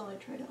last doll I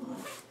tried it on,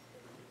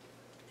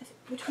 I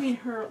think between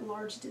her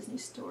large Disney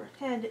Store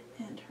head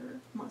and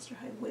her Monster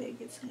High wig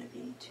it's going to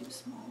be too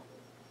small.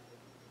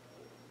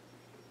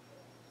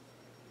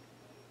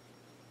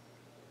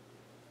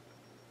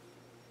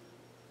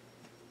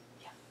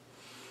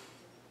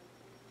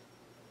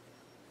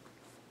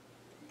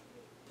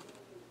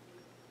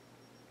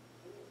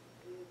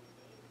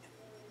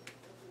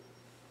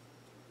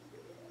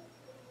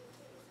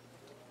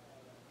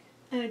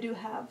 And I do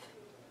have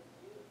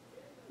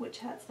witch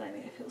hats that I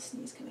made. I feel a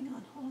sneeze coming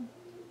on. Hold on.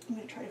 I'm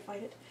going to try to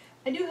fight it.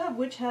 I do have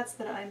witch hats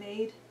that I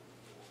made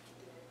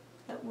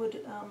that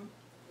would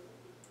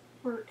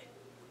work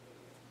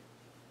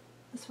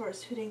as far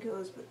as fitting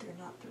goes, but they're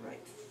not the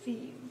right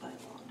theme by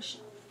a long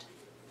shot.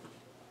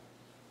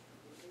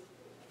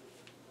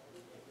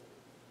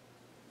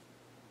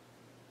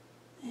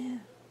 Yeah,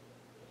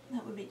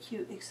 that would be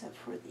cute except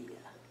for the,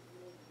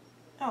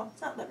 oh,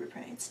 it's not leopard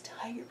print, it's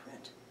tiger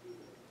print.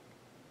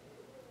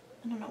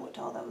 I don't know what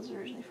doll that was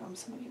originally from.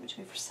 Someone gave it to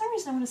me. For some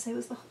reason I want to say it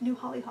was the new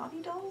Holly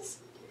Hoppy dolls.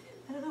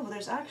 I don't know, but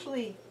there's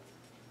actually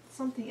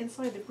something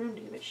inside the brim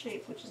to give it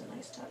shape, which is a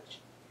nice touch.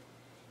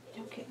 You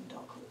don't get in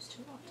doll clothes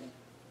too often.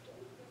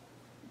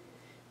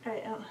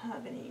 Alright, I don't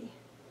have any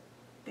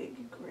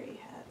big gray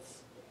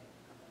hats.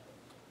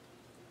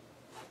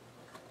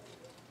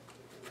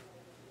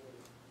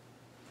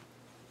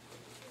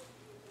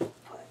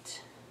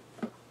 But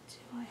do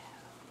I have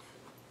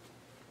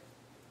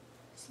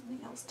something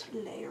else to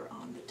layer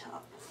on the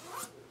top?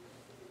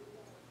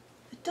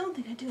 I don't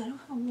think I do. I don't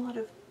have a lot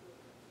of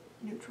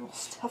neutral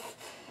stuff.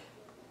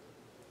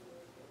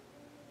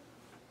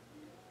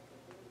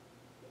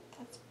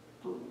 That's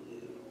blue.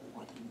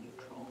 What a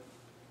neutral.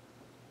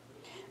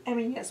 I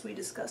mean, yes, we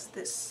discussed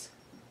this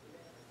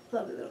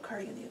lovely little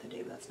cardigan the other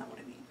day, but that's not what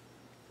I mean.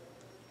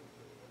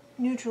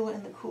 Neutral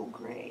in the cool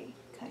gray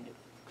kind of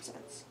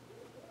sense.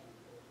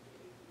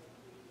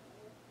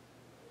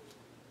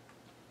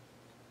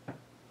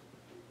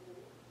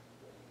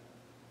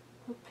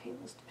 Oh,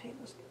 palest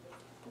purple.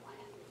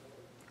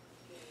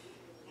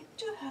 I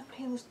do have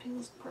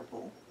palest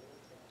purple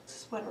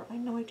sweater. I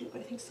know I do,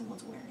 but I think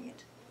someone's wearing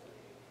it.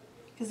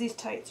 Because these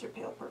tights are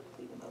pale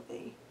purple, even though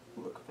they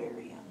look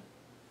very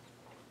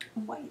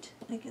white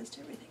against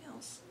everything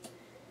else.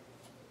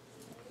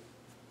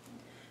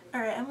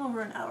 Alright, I'm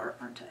over an hour,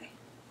 aren't I?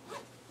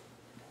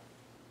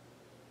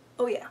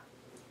 Oh yeah.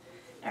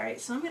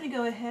 Alright, so I'm going to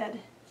go ahead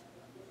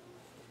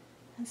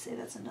and say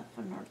that's enough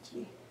for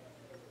Norky.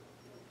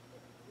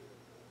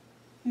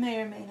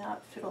 May or may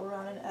not fiddle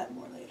around and add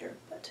more later,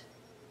 but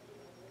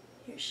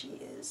here she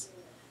is.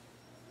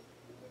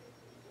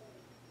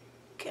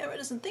 Camera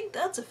doesn't think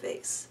that's a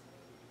face.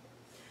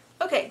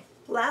 Okay,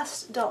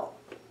 last doll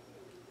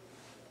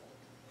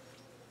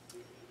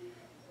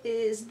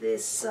is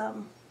this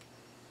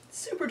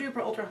super duper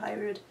ultra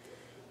hybrid.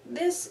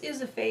 This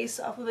is a face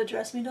off of a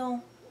Dress Me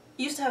doll.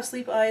 Used to have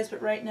sleep eyes,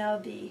 but right now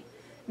the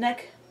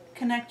neck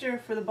connector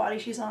for the body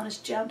she's on is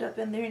jabbed up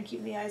in there and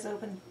keeping the eyes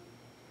open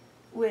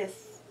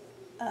with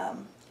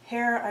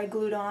hair I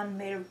glued on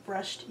made of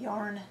brushed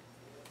yarn.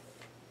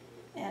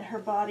 And her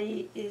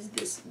body is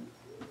this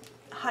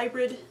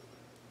hybrid,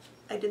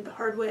 I did the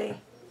hard way,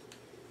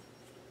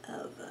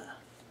 of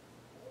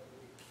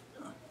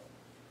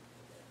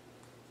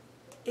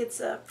it's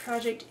a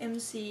Project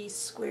MC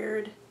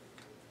squared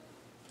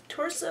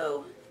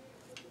torso,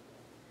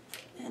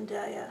 and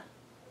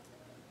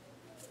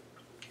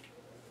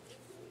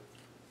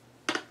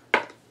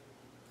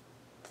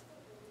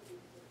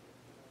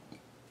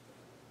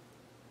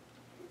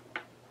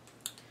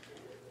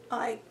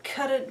I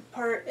cut it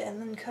apart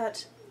and then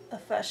cut a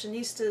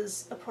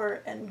Fashionistas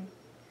apart and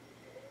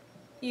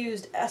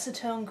used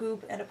acetone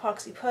goop and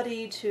epoxy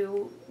putty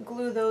to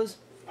glue those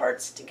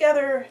parts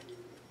together,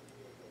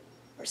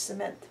 or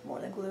cement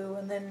more than glue,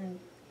 and then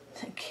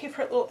gave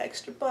her a little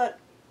extra butt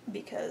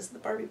because the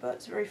Barbie butt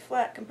is very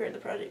flat compared to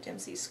the Project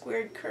MC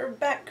squared curve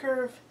back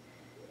curve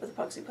with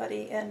epoxy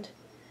putty, and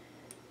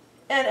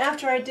And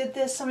after I did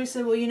this, somebody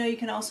said, well, you know, you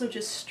can also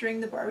just string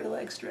the Barbie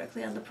legs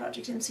directly on the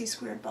Project MC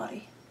Squared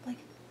body. Like,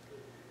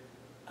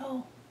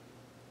 oh.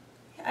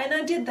 And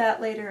I did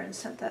that later and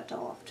sent that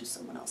doll off to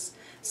someone else.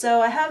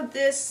 So I have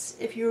this,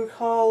 if you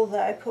recall,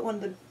 that I put one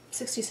of the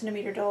 60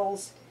 centimeter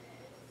dolls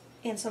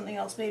in something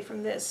else made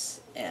from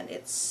this, and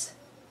it's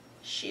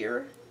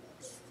sheer,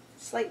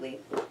 slightly.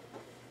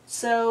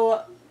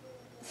 So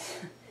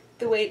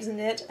the way it's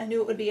knit, I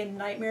knew it would be a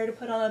nightmare to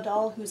put on a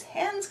doll whose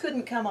hands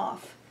couldn't come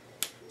off.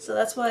 So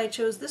that's why I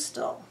chose this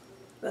doll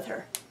with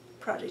her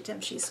Project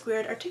MC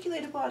Squared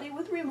articulated body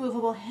with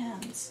removable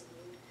hands.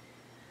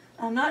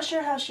 I'm not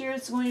sure how sheer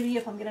it's going to be,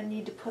 if I'm going to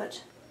need to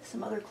put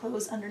some other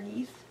clothes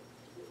underneath,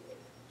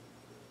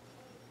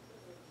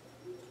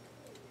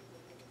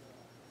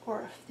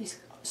 or if these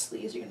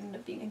sleeves are going to end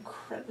up being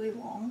incredibly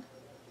long.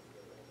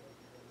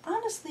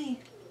 Honestly,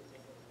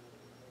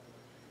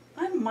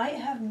 I might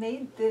have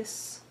made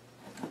this,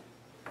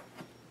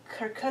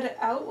 or cut it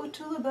out with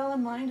Tula Belle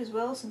in mind as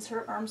well, since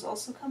her arms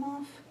also come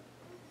off.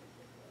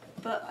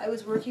 But I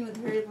was working with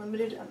very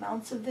limited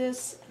amounts of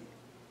this,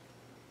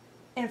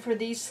 and for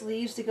these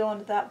sleeves to go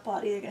into that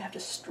body, they're going to have to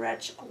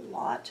stretch a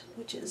lot,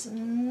 which is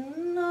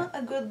not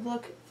a good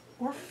look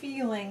or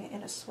feeling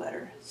in a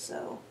sweater.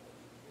 So,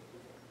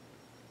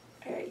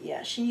 alright,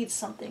 yeah, she needs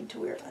something to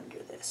wear under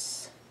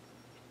this.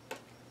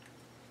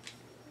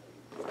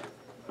 Let's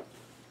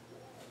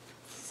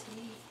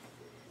see.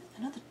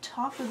 I know the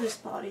top of this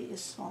body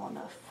is small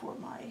enough for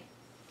my,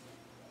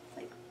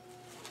 like,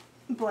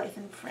 Blythe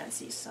and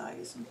Francie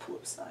size and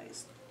pull-up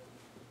size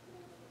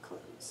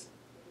clothes.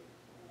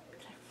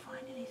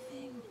 Find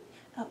anything?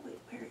 Oh wait,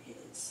 where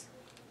is?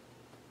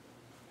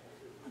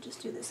 I'll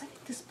just do this. I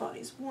think this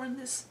body's worn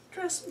this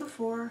dress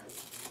before.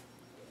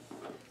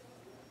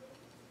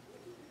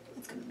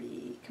 It's going to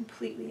be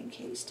completely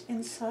encased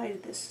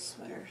inside this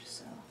sweater,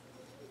 so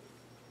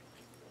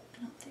I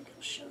don't think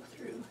it'll show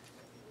through.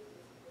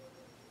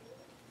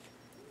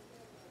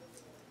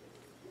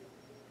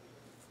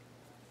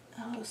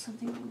 Oh,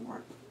 something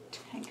more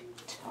tank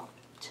top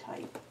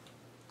type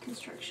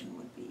construction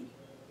would be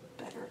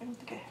better. I don't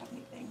think I have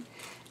anything,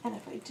 and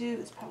if I do,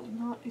 it's probably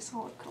not a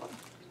solid color.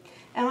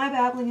 Am I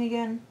babbling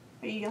again?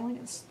 Are you yelling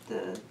at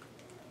the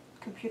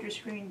computer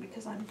screen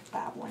because I'm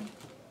babbling?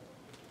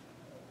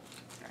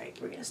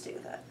 Alright, we're gonna stay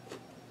with that,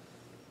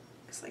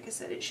 because like I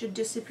said, it should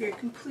disappear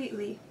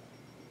completely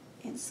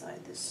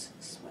inside this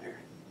sweater.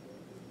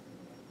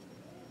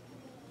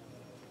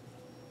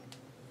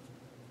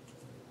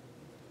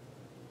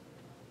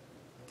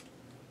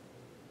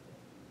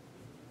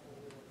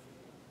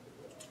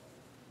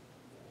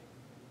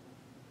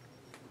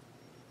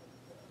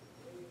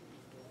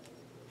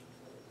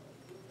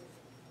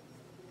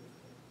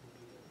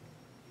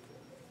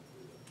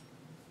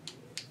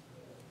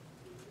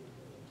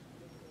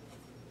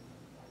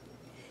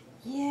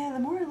 Yeah, the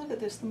more I look at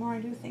this, the more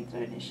I do think that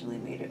I initially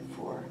made it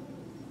for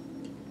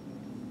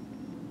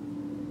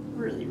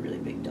really, really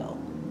big doll.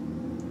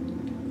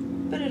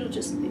 But it'll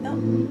just be, oh,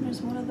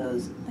 there's one of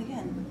those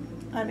again.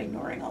 I'm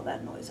ignoring all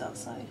that noise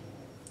outside.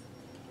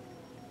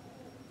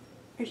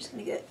 You're just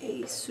going to get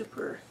a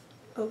super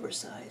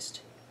oversized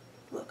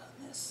look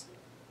on this.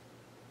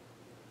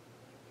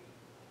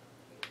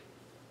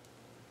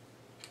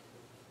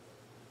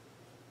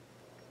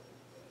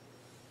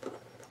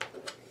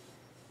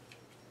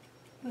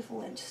 With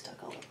lint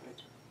stuck all over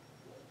it.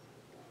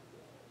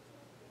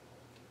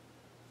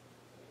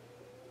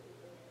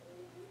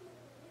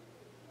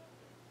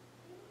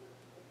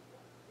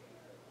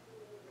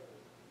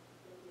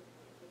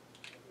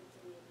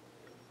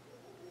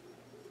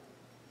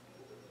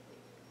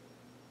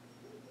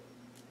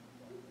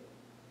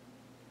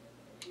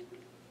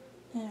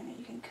 Alright,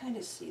 you can kind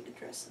of see the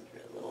dress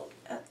under a little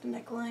at the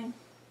neckline.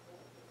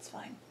 It's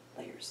fine.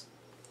 Layers.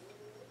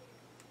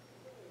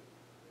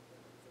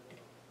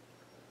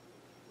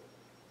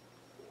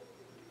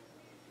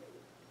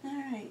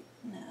 Alright,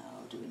 now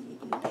do we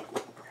need new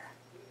makeover?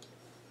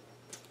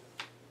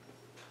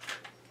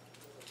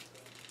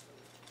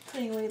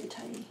 Putting away the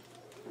tiny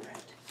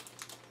red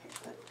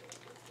haircut.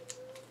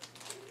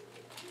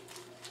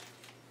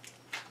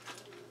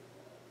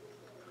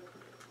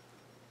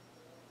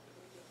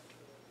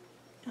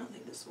 I don't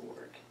think this will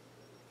work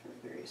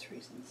for various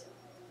reasons.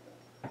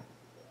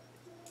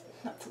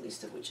 Not the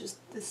least of which is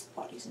this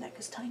body's neck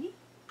is tiny.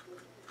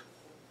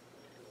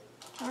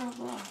 Oh,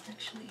 well,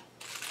 actually,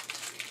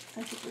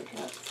 I could break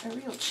out a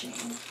real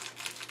chain.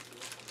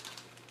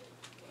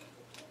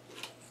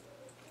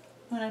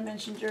 When I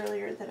mentioned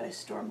earlier that I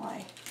store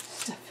my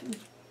stuff in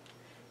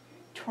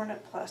torn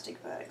up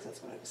plastic bags,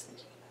 that's what I was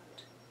thinking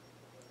about.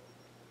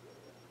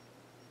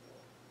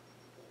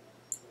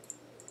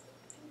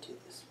 Do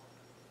this one.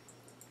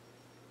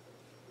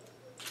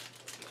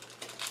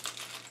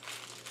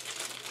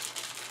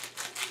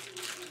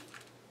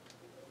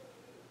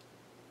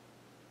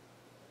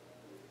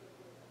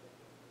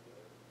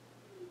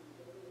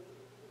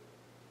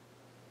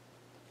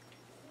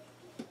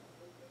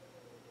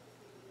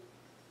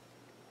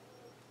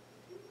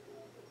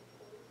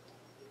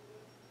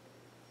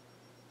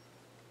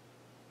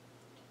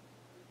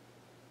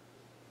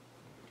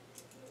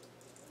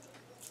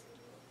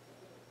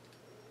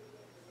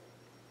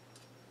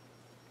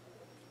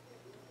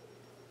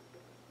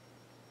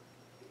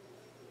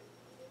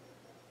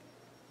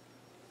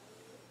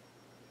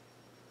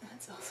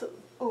 It's also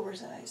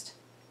oversized.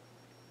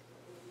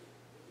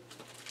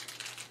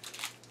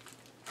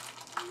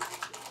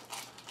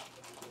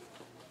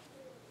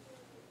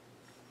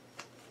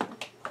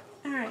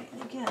 Alright,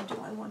 and again, do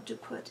I want to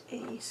put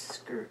a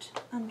skirt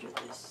under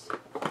this?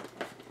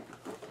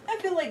 I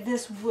feel like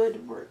this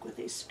would work with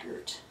a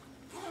skirt.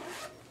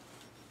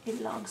 A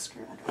long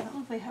skirt under. I don't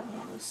know if I have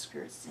one of those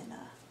skirts in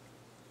a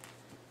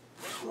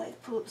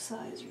light pull-up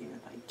size, or even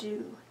if I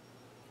do,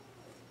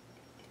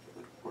 if it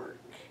would work.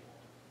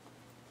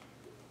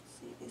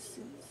 See, this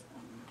is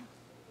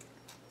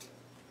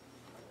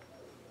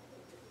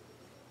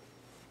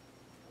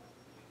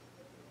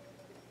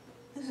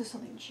this is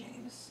something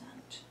James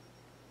sent.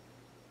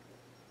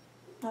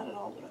 Not at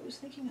all what I was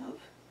thinking of.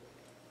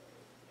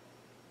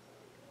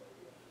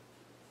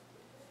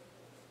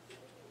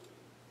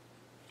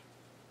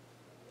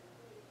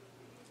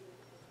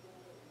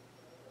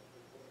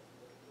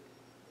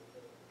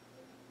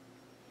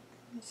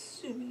 I'm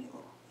assuming it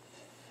will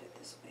fit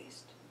this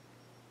waist.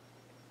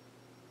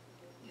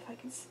 If I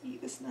can see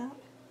the snap,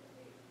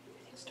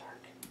 everything's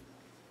dark.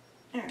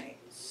 Alright,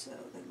 so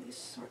then we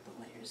sort the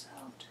layers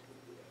out.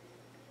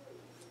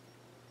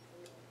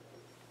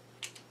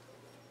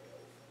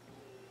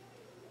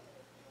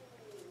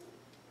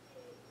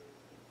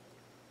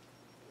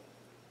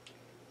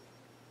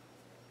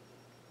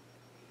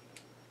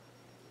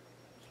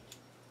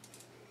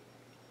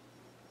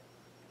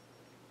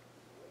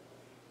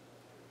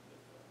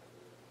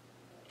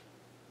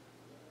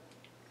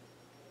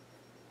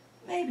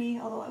 Maybe,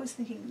 although I was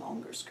thinking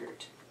longer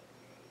skirt,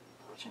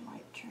 which I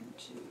might turn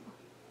to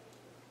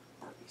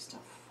Barbie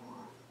stuff for.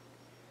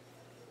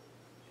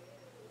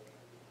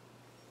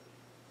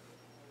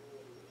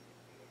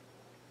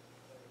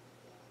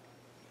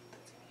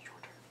 That's gonna be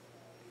shorter.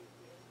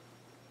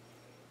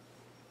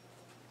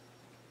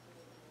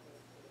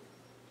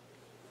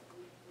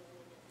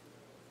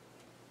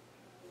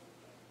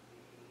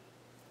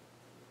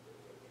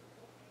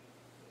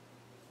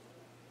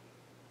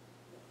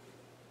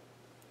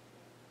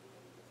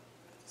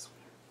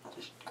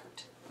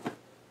 Skirt.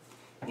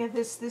 Yeah,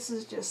 this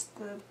is just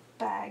the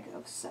bag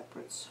of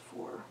separates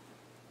for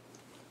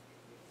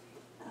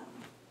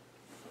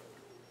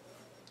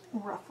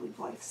roughly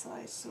life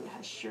size. So it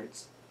has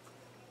shirts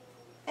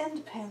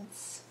and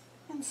pants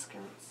and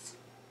skirts.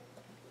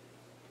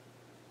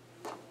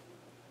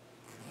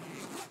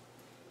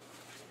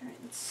 Alright,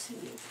 let's see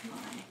if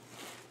my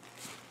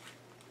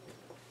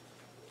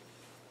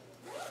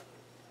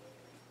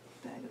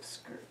bag of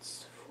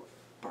skirts for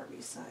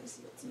Barbie size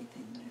yields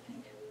anything that I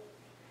think.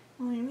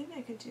 Well, maybe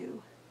I could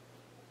do.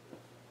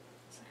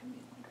 Is that gonna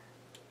be longer?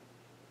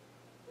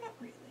 Not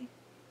really.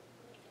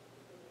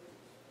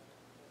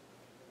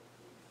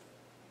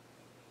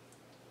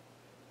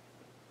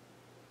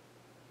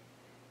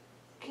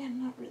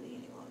 Again, not really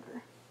any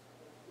longer.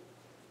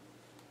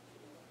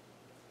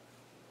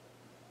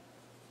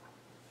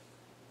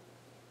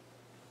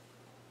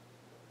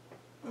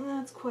 Well,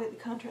 that's quite the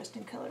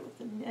contrasting color with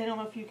the. I don't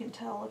know if you can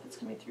tell if it's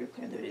coming through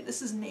clear in the video.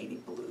 This is navy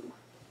blue.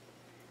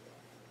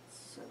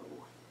 So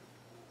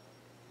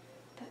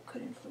that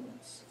could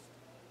influence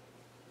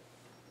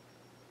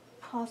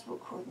possible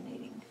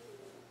coordinating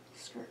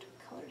skirt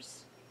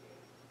colors.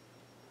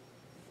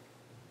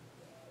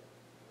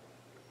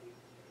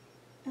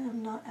 And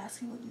I'm not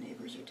asking what the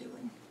neighbors are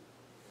doing.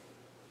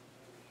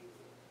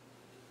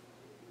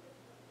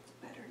 It's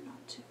better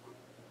not to.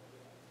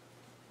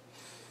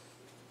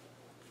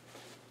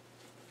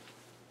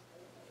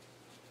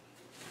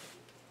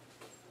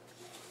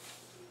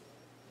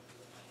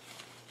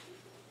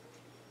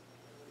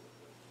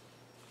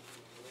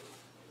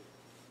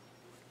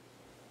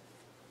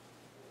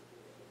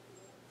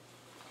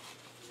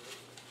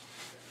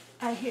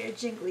 I hear a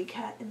jingly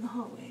cat in the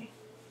hallway.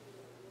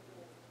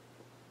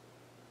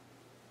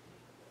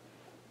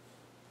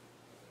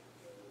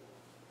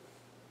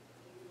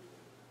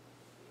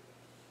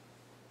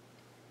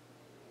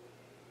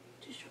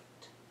 Too short.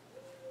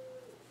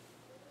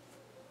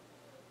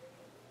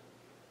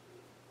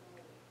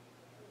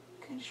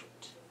 Kind of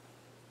short.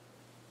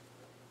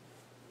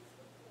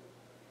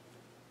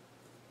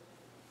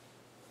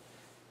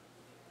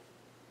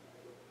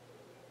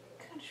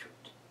 Kind of short.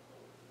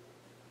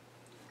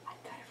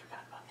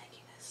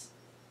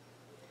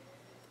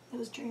 It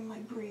was during my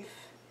brief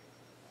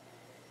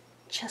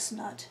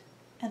chestnut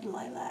and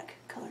lilac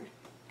color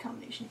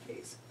combination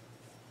phase.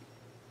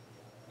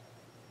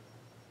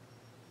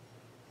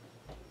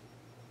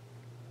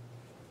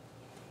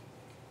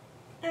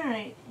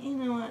 Alright, you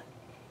know what?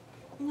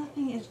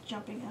 Nothing is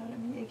jumping out at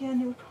me.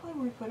 Again, it would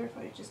probably work better if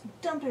I just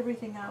dump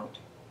everything out.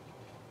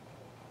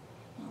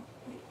 Oh,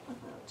 wait, what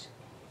about?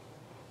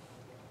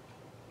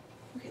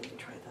 Okay, let me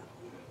try that one.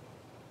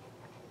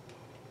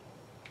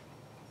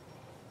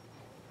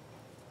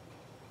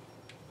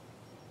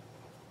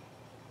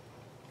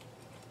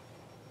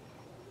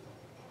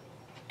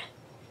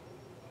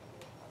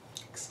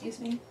 Excuse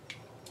me.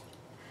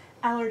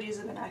 Allergies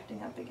have been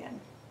acting up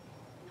again,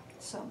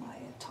 so my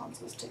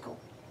tonsils tickle,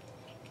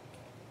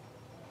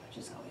 which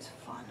is always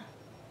fun.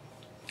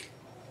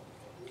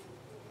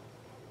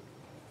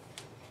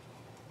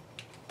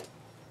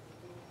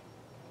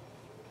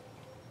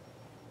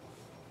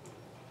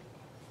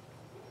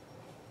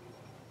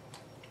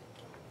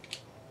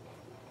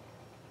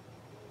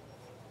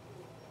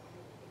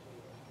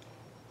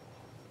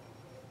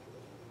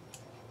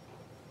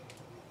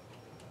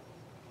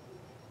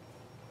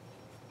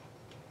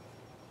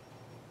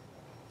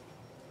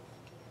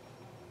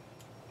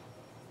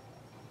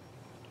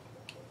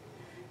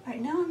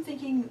 Alright, now I'm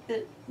thinking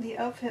that the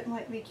outfit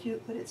might be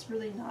cute, but it's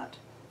really not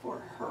for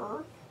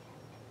her.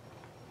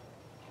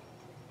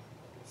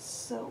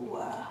 So,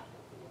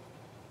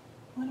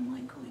 what am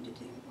I going to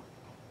do?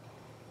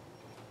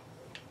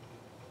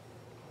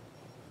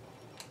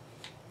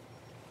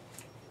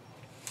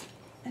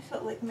 I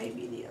felt like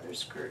maybe the other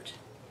skirt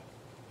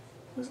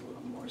was a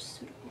little more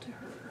suitable to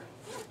her.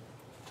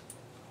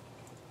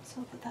 So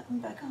I'll put that one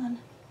back on.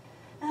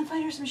 And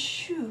find her some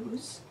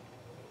shoes.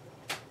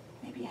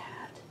 Maybe a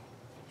hat.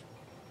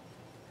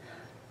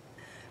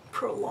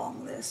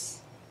 Prolong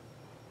this.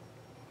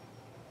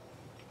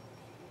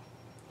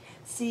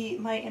 See,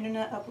 my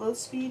internet upload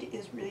speed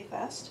is really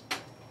fast.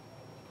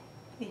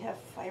 We have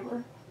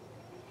fiber,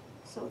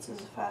 so it's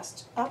as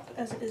fast up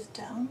as it is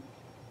down.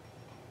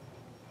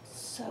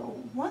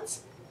 So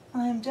once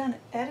I'm done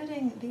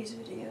editing these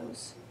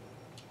videos,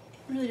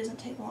 it really doesn't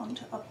take long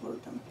to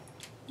upload them,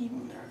 even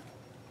when they're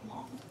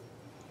long.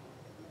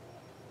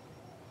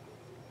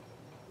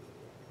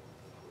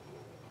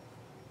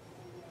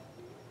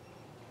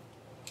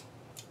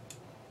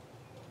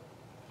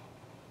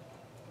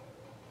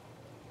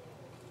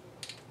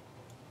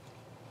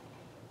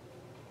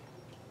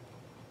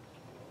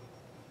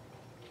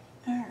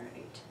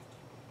 Alright.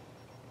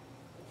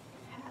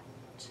 Hat.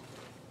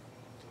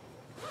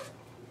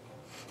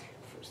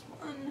 First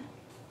one.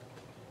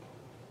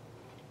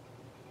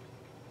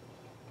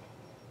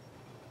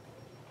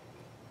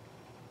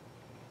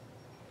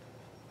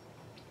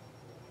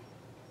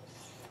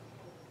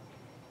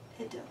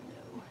 I don't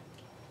know.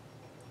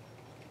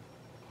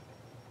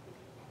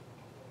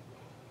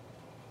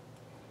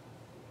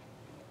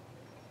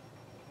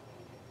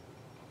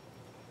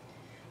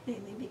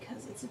 Mainly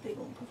because it's a big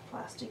lump of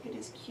plastic, it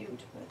is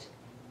cute, but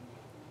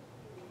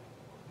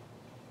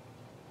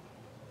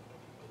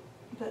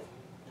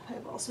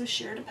I've also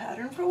shared a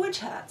pattern for witch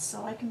hats,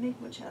 so I can make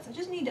witch hats. I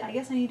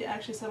guess I need to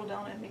actually settle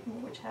down and make more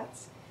witch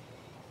hats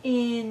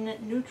in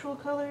neutral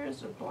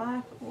colors or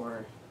black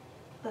or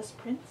less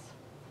prints,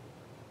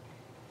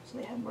 so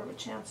they have more of a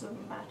chance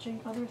of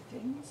matching other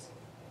things.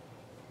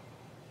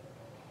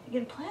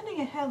 Again,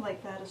 planning ahead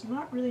like that is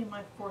not really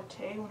my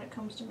forte when it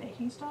comes to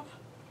making stuff.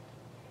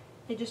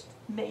 I just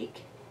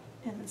make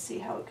and then see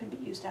how it can be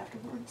used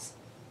afterwards.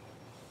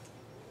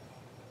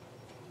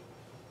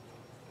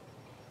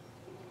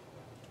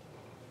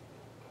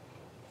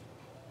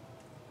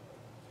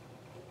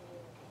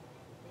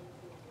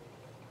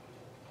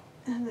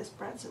 And this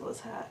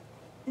Bradzilla's hat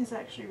is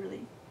actually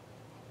really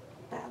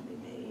badly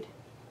made.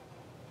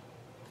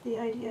 But the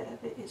idea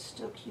of it is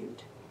still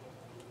cute.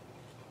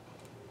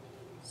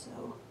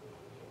 So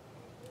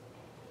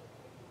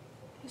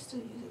I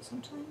still use it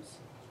sometimes.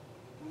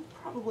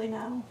 Probably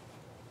now,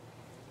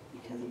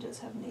 because it does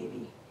have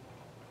navy,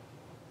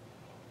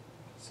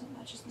 so it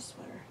matches the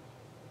sweater,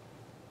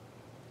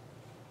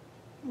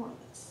 more or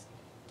less.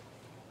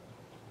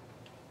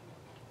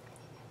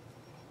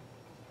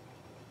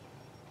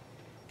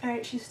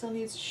 Alright, she still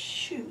needs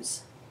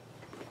shoes,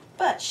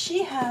 but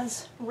she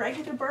has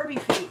regular Barbie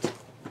feet,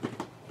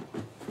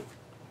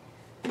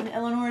 and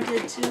Eleanor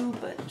did too,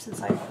 but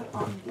since I put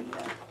on the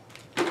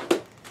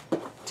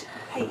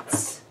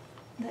tights,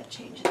 that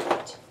changes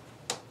it.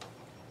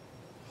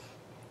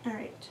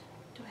 Alright,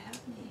 do I have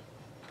any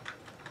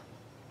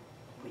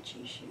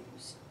witchy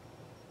shoes?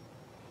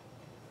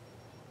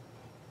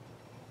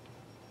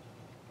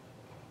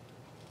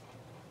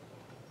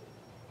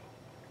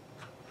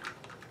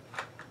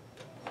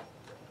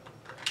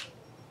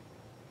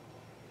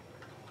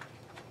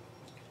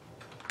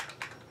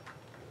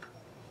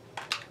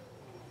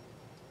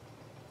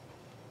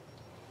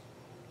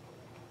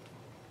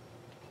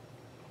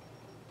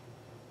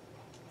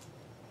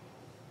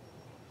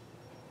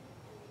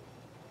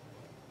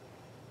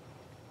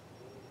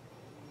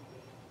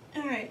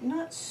 Alright,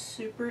 not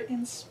super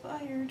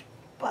inspired,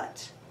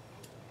 but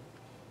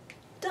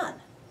done.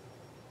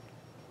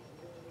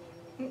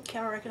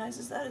 Camera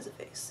recognizes that as a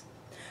face.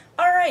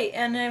 Alright,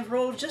 and I've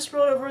just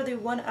rolled over the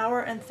 1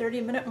 hour and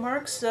 30-minute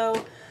mark,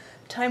 so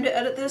time to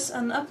edit this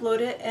and upload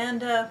it,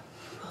 and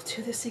we'll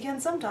do this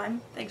again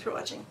sometime. Thanks for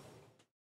watching.